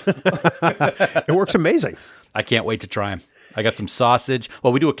 It works amazing. I can't wait to try them. I got some sausage.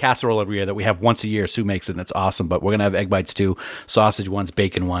 Well, we do a casserole every year that we have once a year. Sue makes it, and it's awesome. But we're going to have egg bites, too. Sausage ones,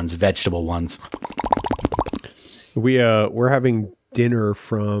 bacon ones, vegetable ones. We're having dinner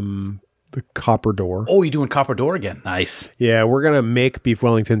from the Copper Door. Oh, you're doing Copper Door again? Nice. Yeah, we're going to make beef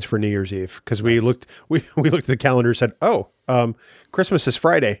Wellingtons for New Year's Eve because we looked at the calendar and said, Christmas is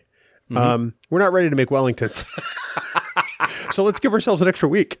Friday. Mm-hmm. We're not ready to make Wellingtons. So let's give ourselves an extra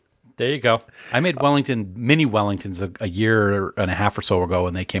week. There you go. I made mini Wellingtons a year and a half or so ago,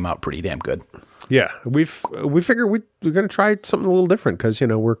 and they came out pretty damn good. Yeah, we figure we're going to try something a little different because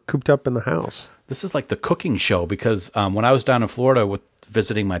we're cooped up in the house. This is like the cooking show because when I was down in Florida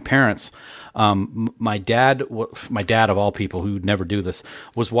visiting my parents, my dad of all people who'd never do this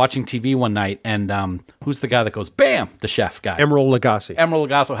was watching TV one night, and who's the guy that goes bam? The chef guy, Emeril Lagasse. Emeril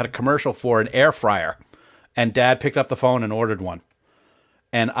Lagasse had a commercial for an air fryer, and Dad picked up the phone and ordered one.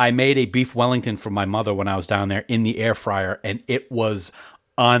 And I made a beef Wellington for my mother when I was down there in the air fryer, and it was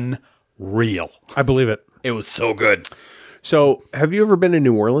unreal. I believe it. It was so good. So, have you ever been to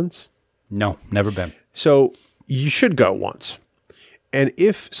New Orleans? No, never been. So, you should go once. And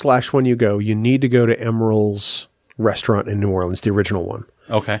when you go, you need to go to Emeril's restaurant in New Orleans, the original one.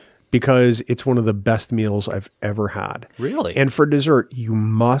 Okay. Because it's one of the best meals I've ever had. Really? And for dessert, you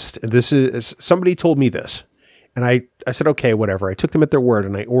must, somebody told me this. And I said, okay, whatever. I took them at their word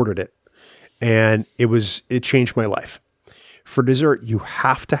and I ordered it. And it changed my life. For dessert, you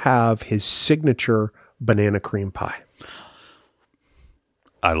have to have his signature banana cream pie.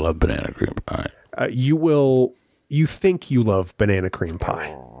 I love banana cream pie. You think you love banana cream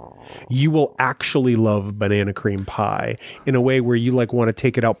pie. You will actually love banana cream pie in a way where you want to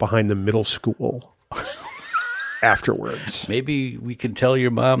take it out behind the middle school afterwards. Maybe we can tell your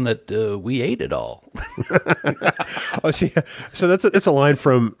mom that we ate it all. So that's a line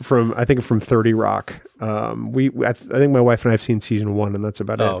from 30 Rock. I think my wife and I have seen season 1, and that's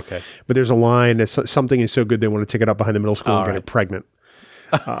about it. Okay. But there's a line that something is so good they want to take it out behind the middle school and get it pregnant.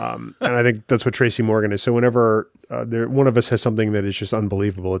 And I think that's what Tracy Morgan is. So whenever one of us has something that is just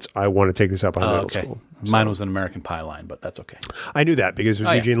unbelievable, it's I want to take this out behind middle school. So, mine was an American Pie line, but that's okay. I knew that because it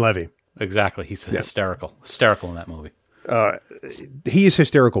was Eugene Levy. Exactly. He's hysterical in that movie. He is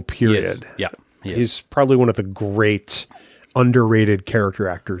hysterical, period. He is. He's probably one of the great underrated character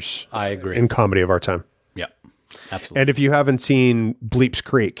actors. I agree. In comedy of our time. Yeah. Absolutely. And if you haven't seen Bleeps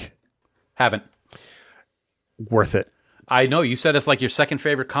Creek, Haven't. worth it. I know. You said it's like your second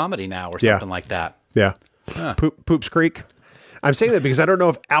favorite comedy now or Yeah. something like that. Yeah. Poops Creek. I'm saying that because I don't know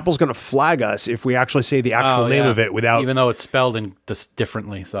if Apple's going to flag us if we actually say the actual name of it without. Even though it's spelled in this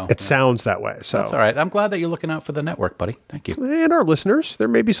differently. So it sounds that way. So that's all right. I'm glad that you're looking out for the network, buddy. Thank you. And our listeners, there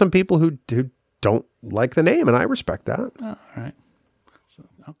may be some people who don't like the name, and I respect that. All right. So,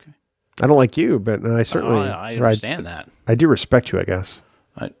 okay. I don't like you, but I certainly I understand that. I do respect you, I guess.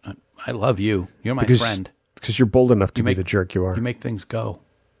 I love you. You're my friend. Because you're bold enough to be the jerk you are. You make things go.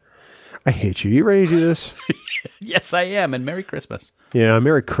 I hate you. You ready to do this? Yes, I am. And Merry Christmas. Yeah,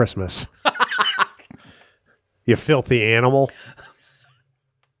 Merry Christmas. You filthy animal.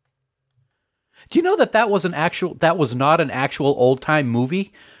 Do you know that was not an actual old time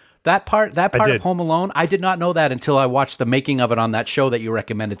movie? That part of Home Alone, I did not know that until I watched the making of it on that show that you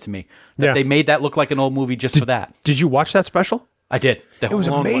recommended to me. That they made that look like an old movie just for that. Did you watch that special? I did. It was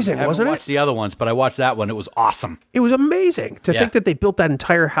amazing, wasn't it? I watched the other ones, but I watched that one. It was awesome. It was amazing to think that they built that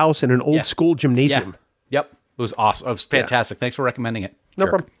entire house in an old school gymnasium. Yep. It was awesome. It was fantastic. Thanks for recommending it. No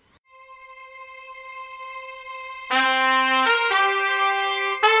problem.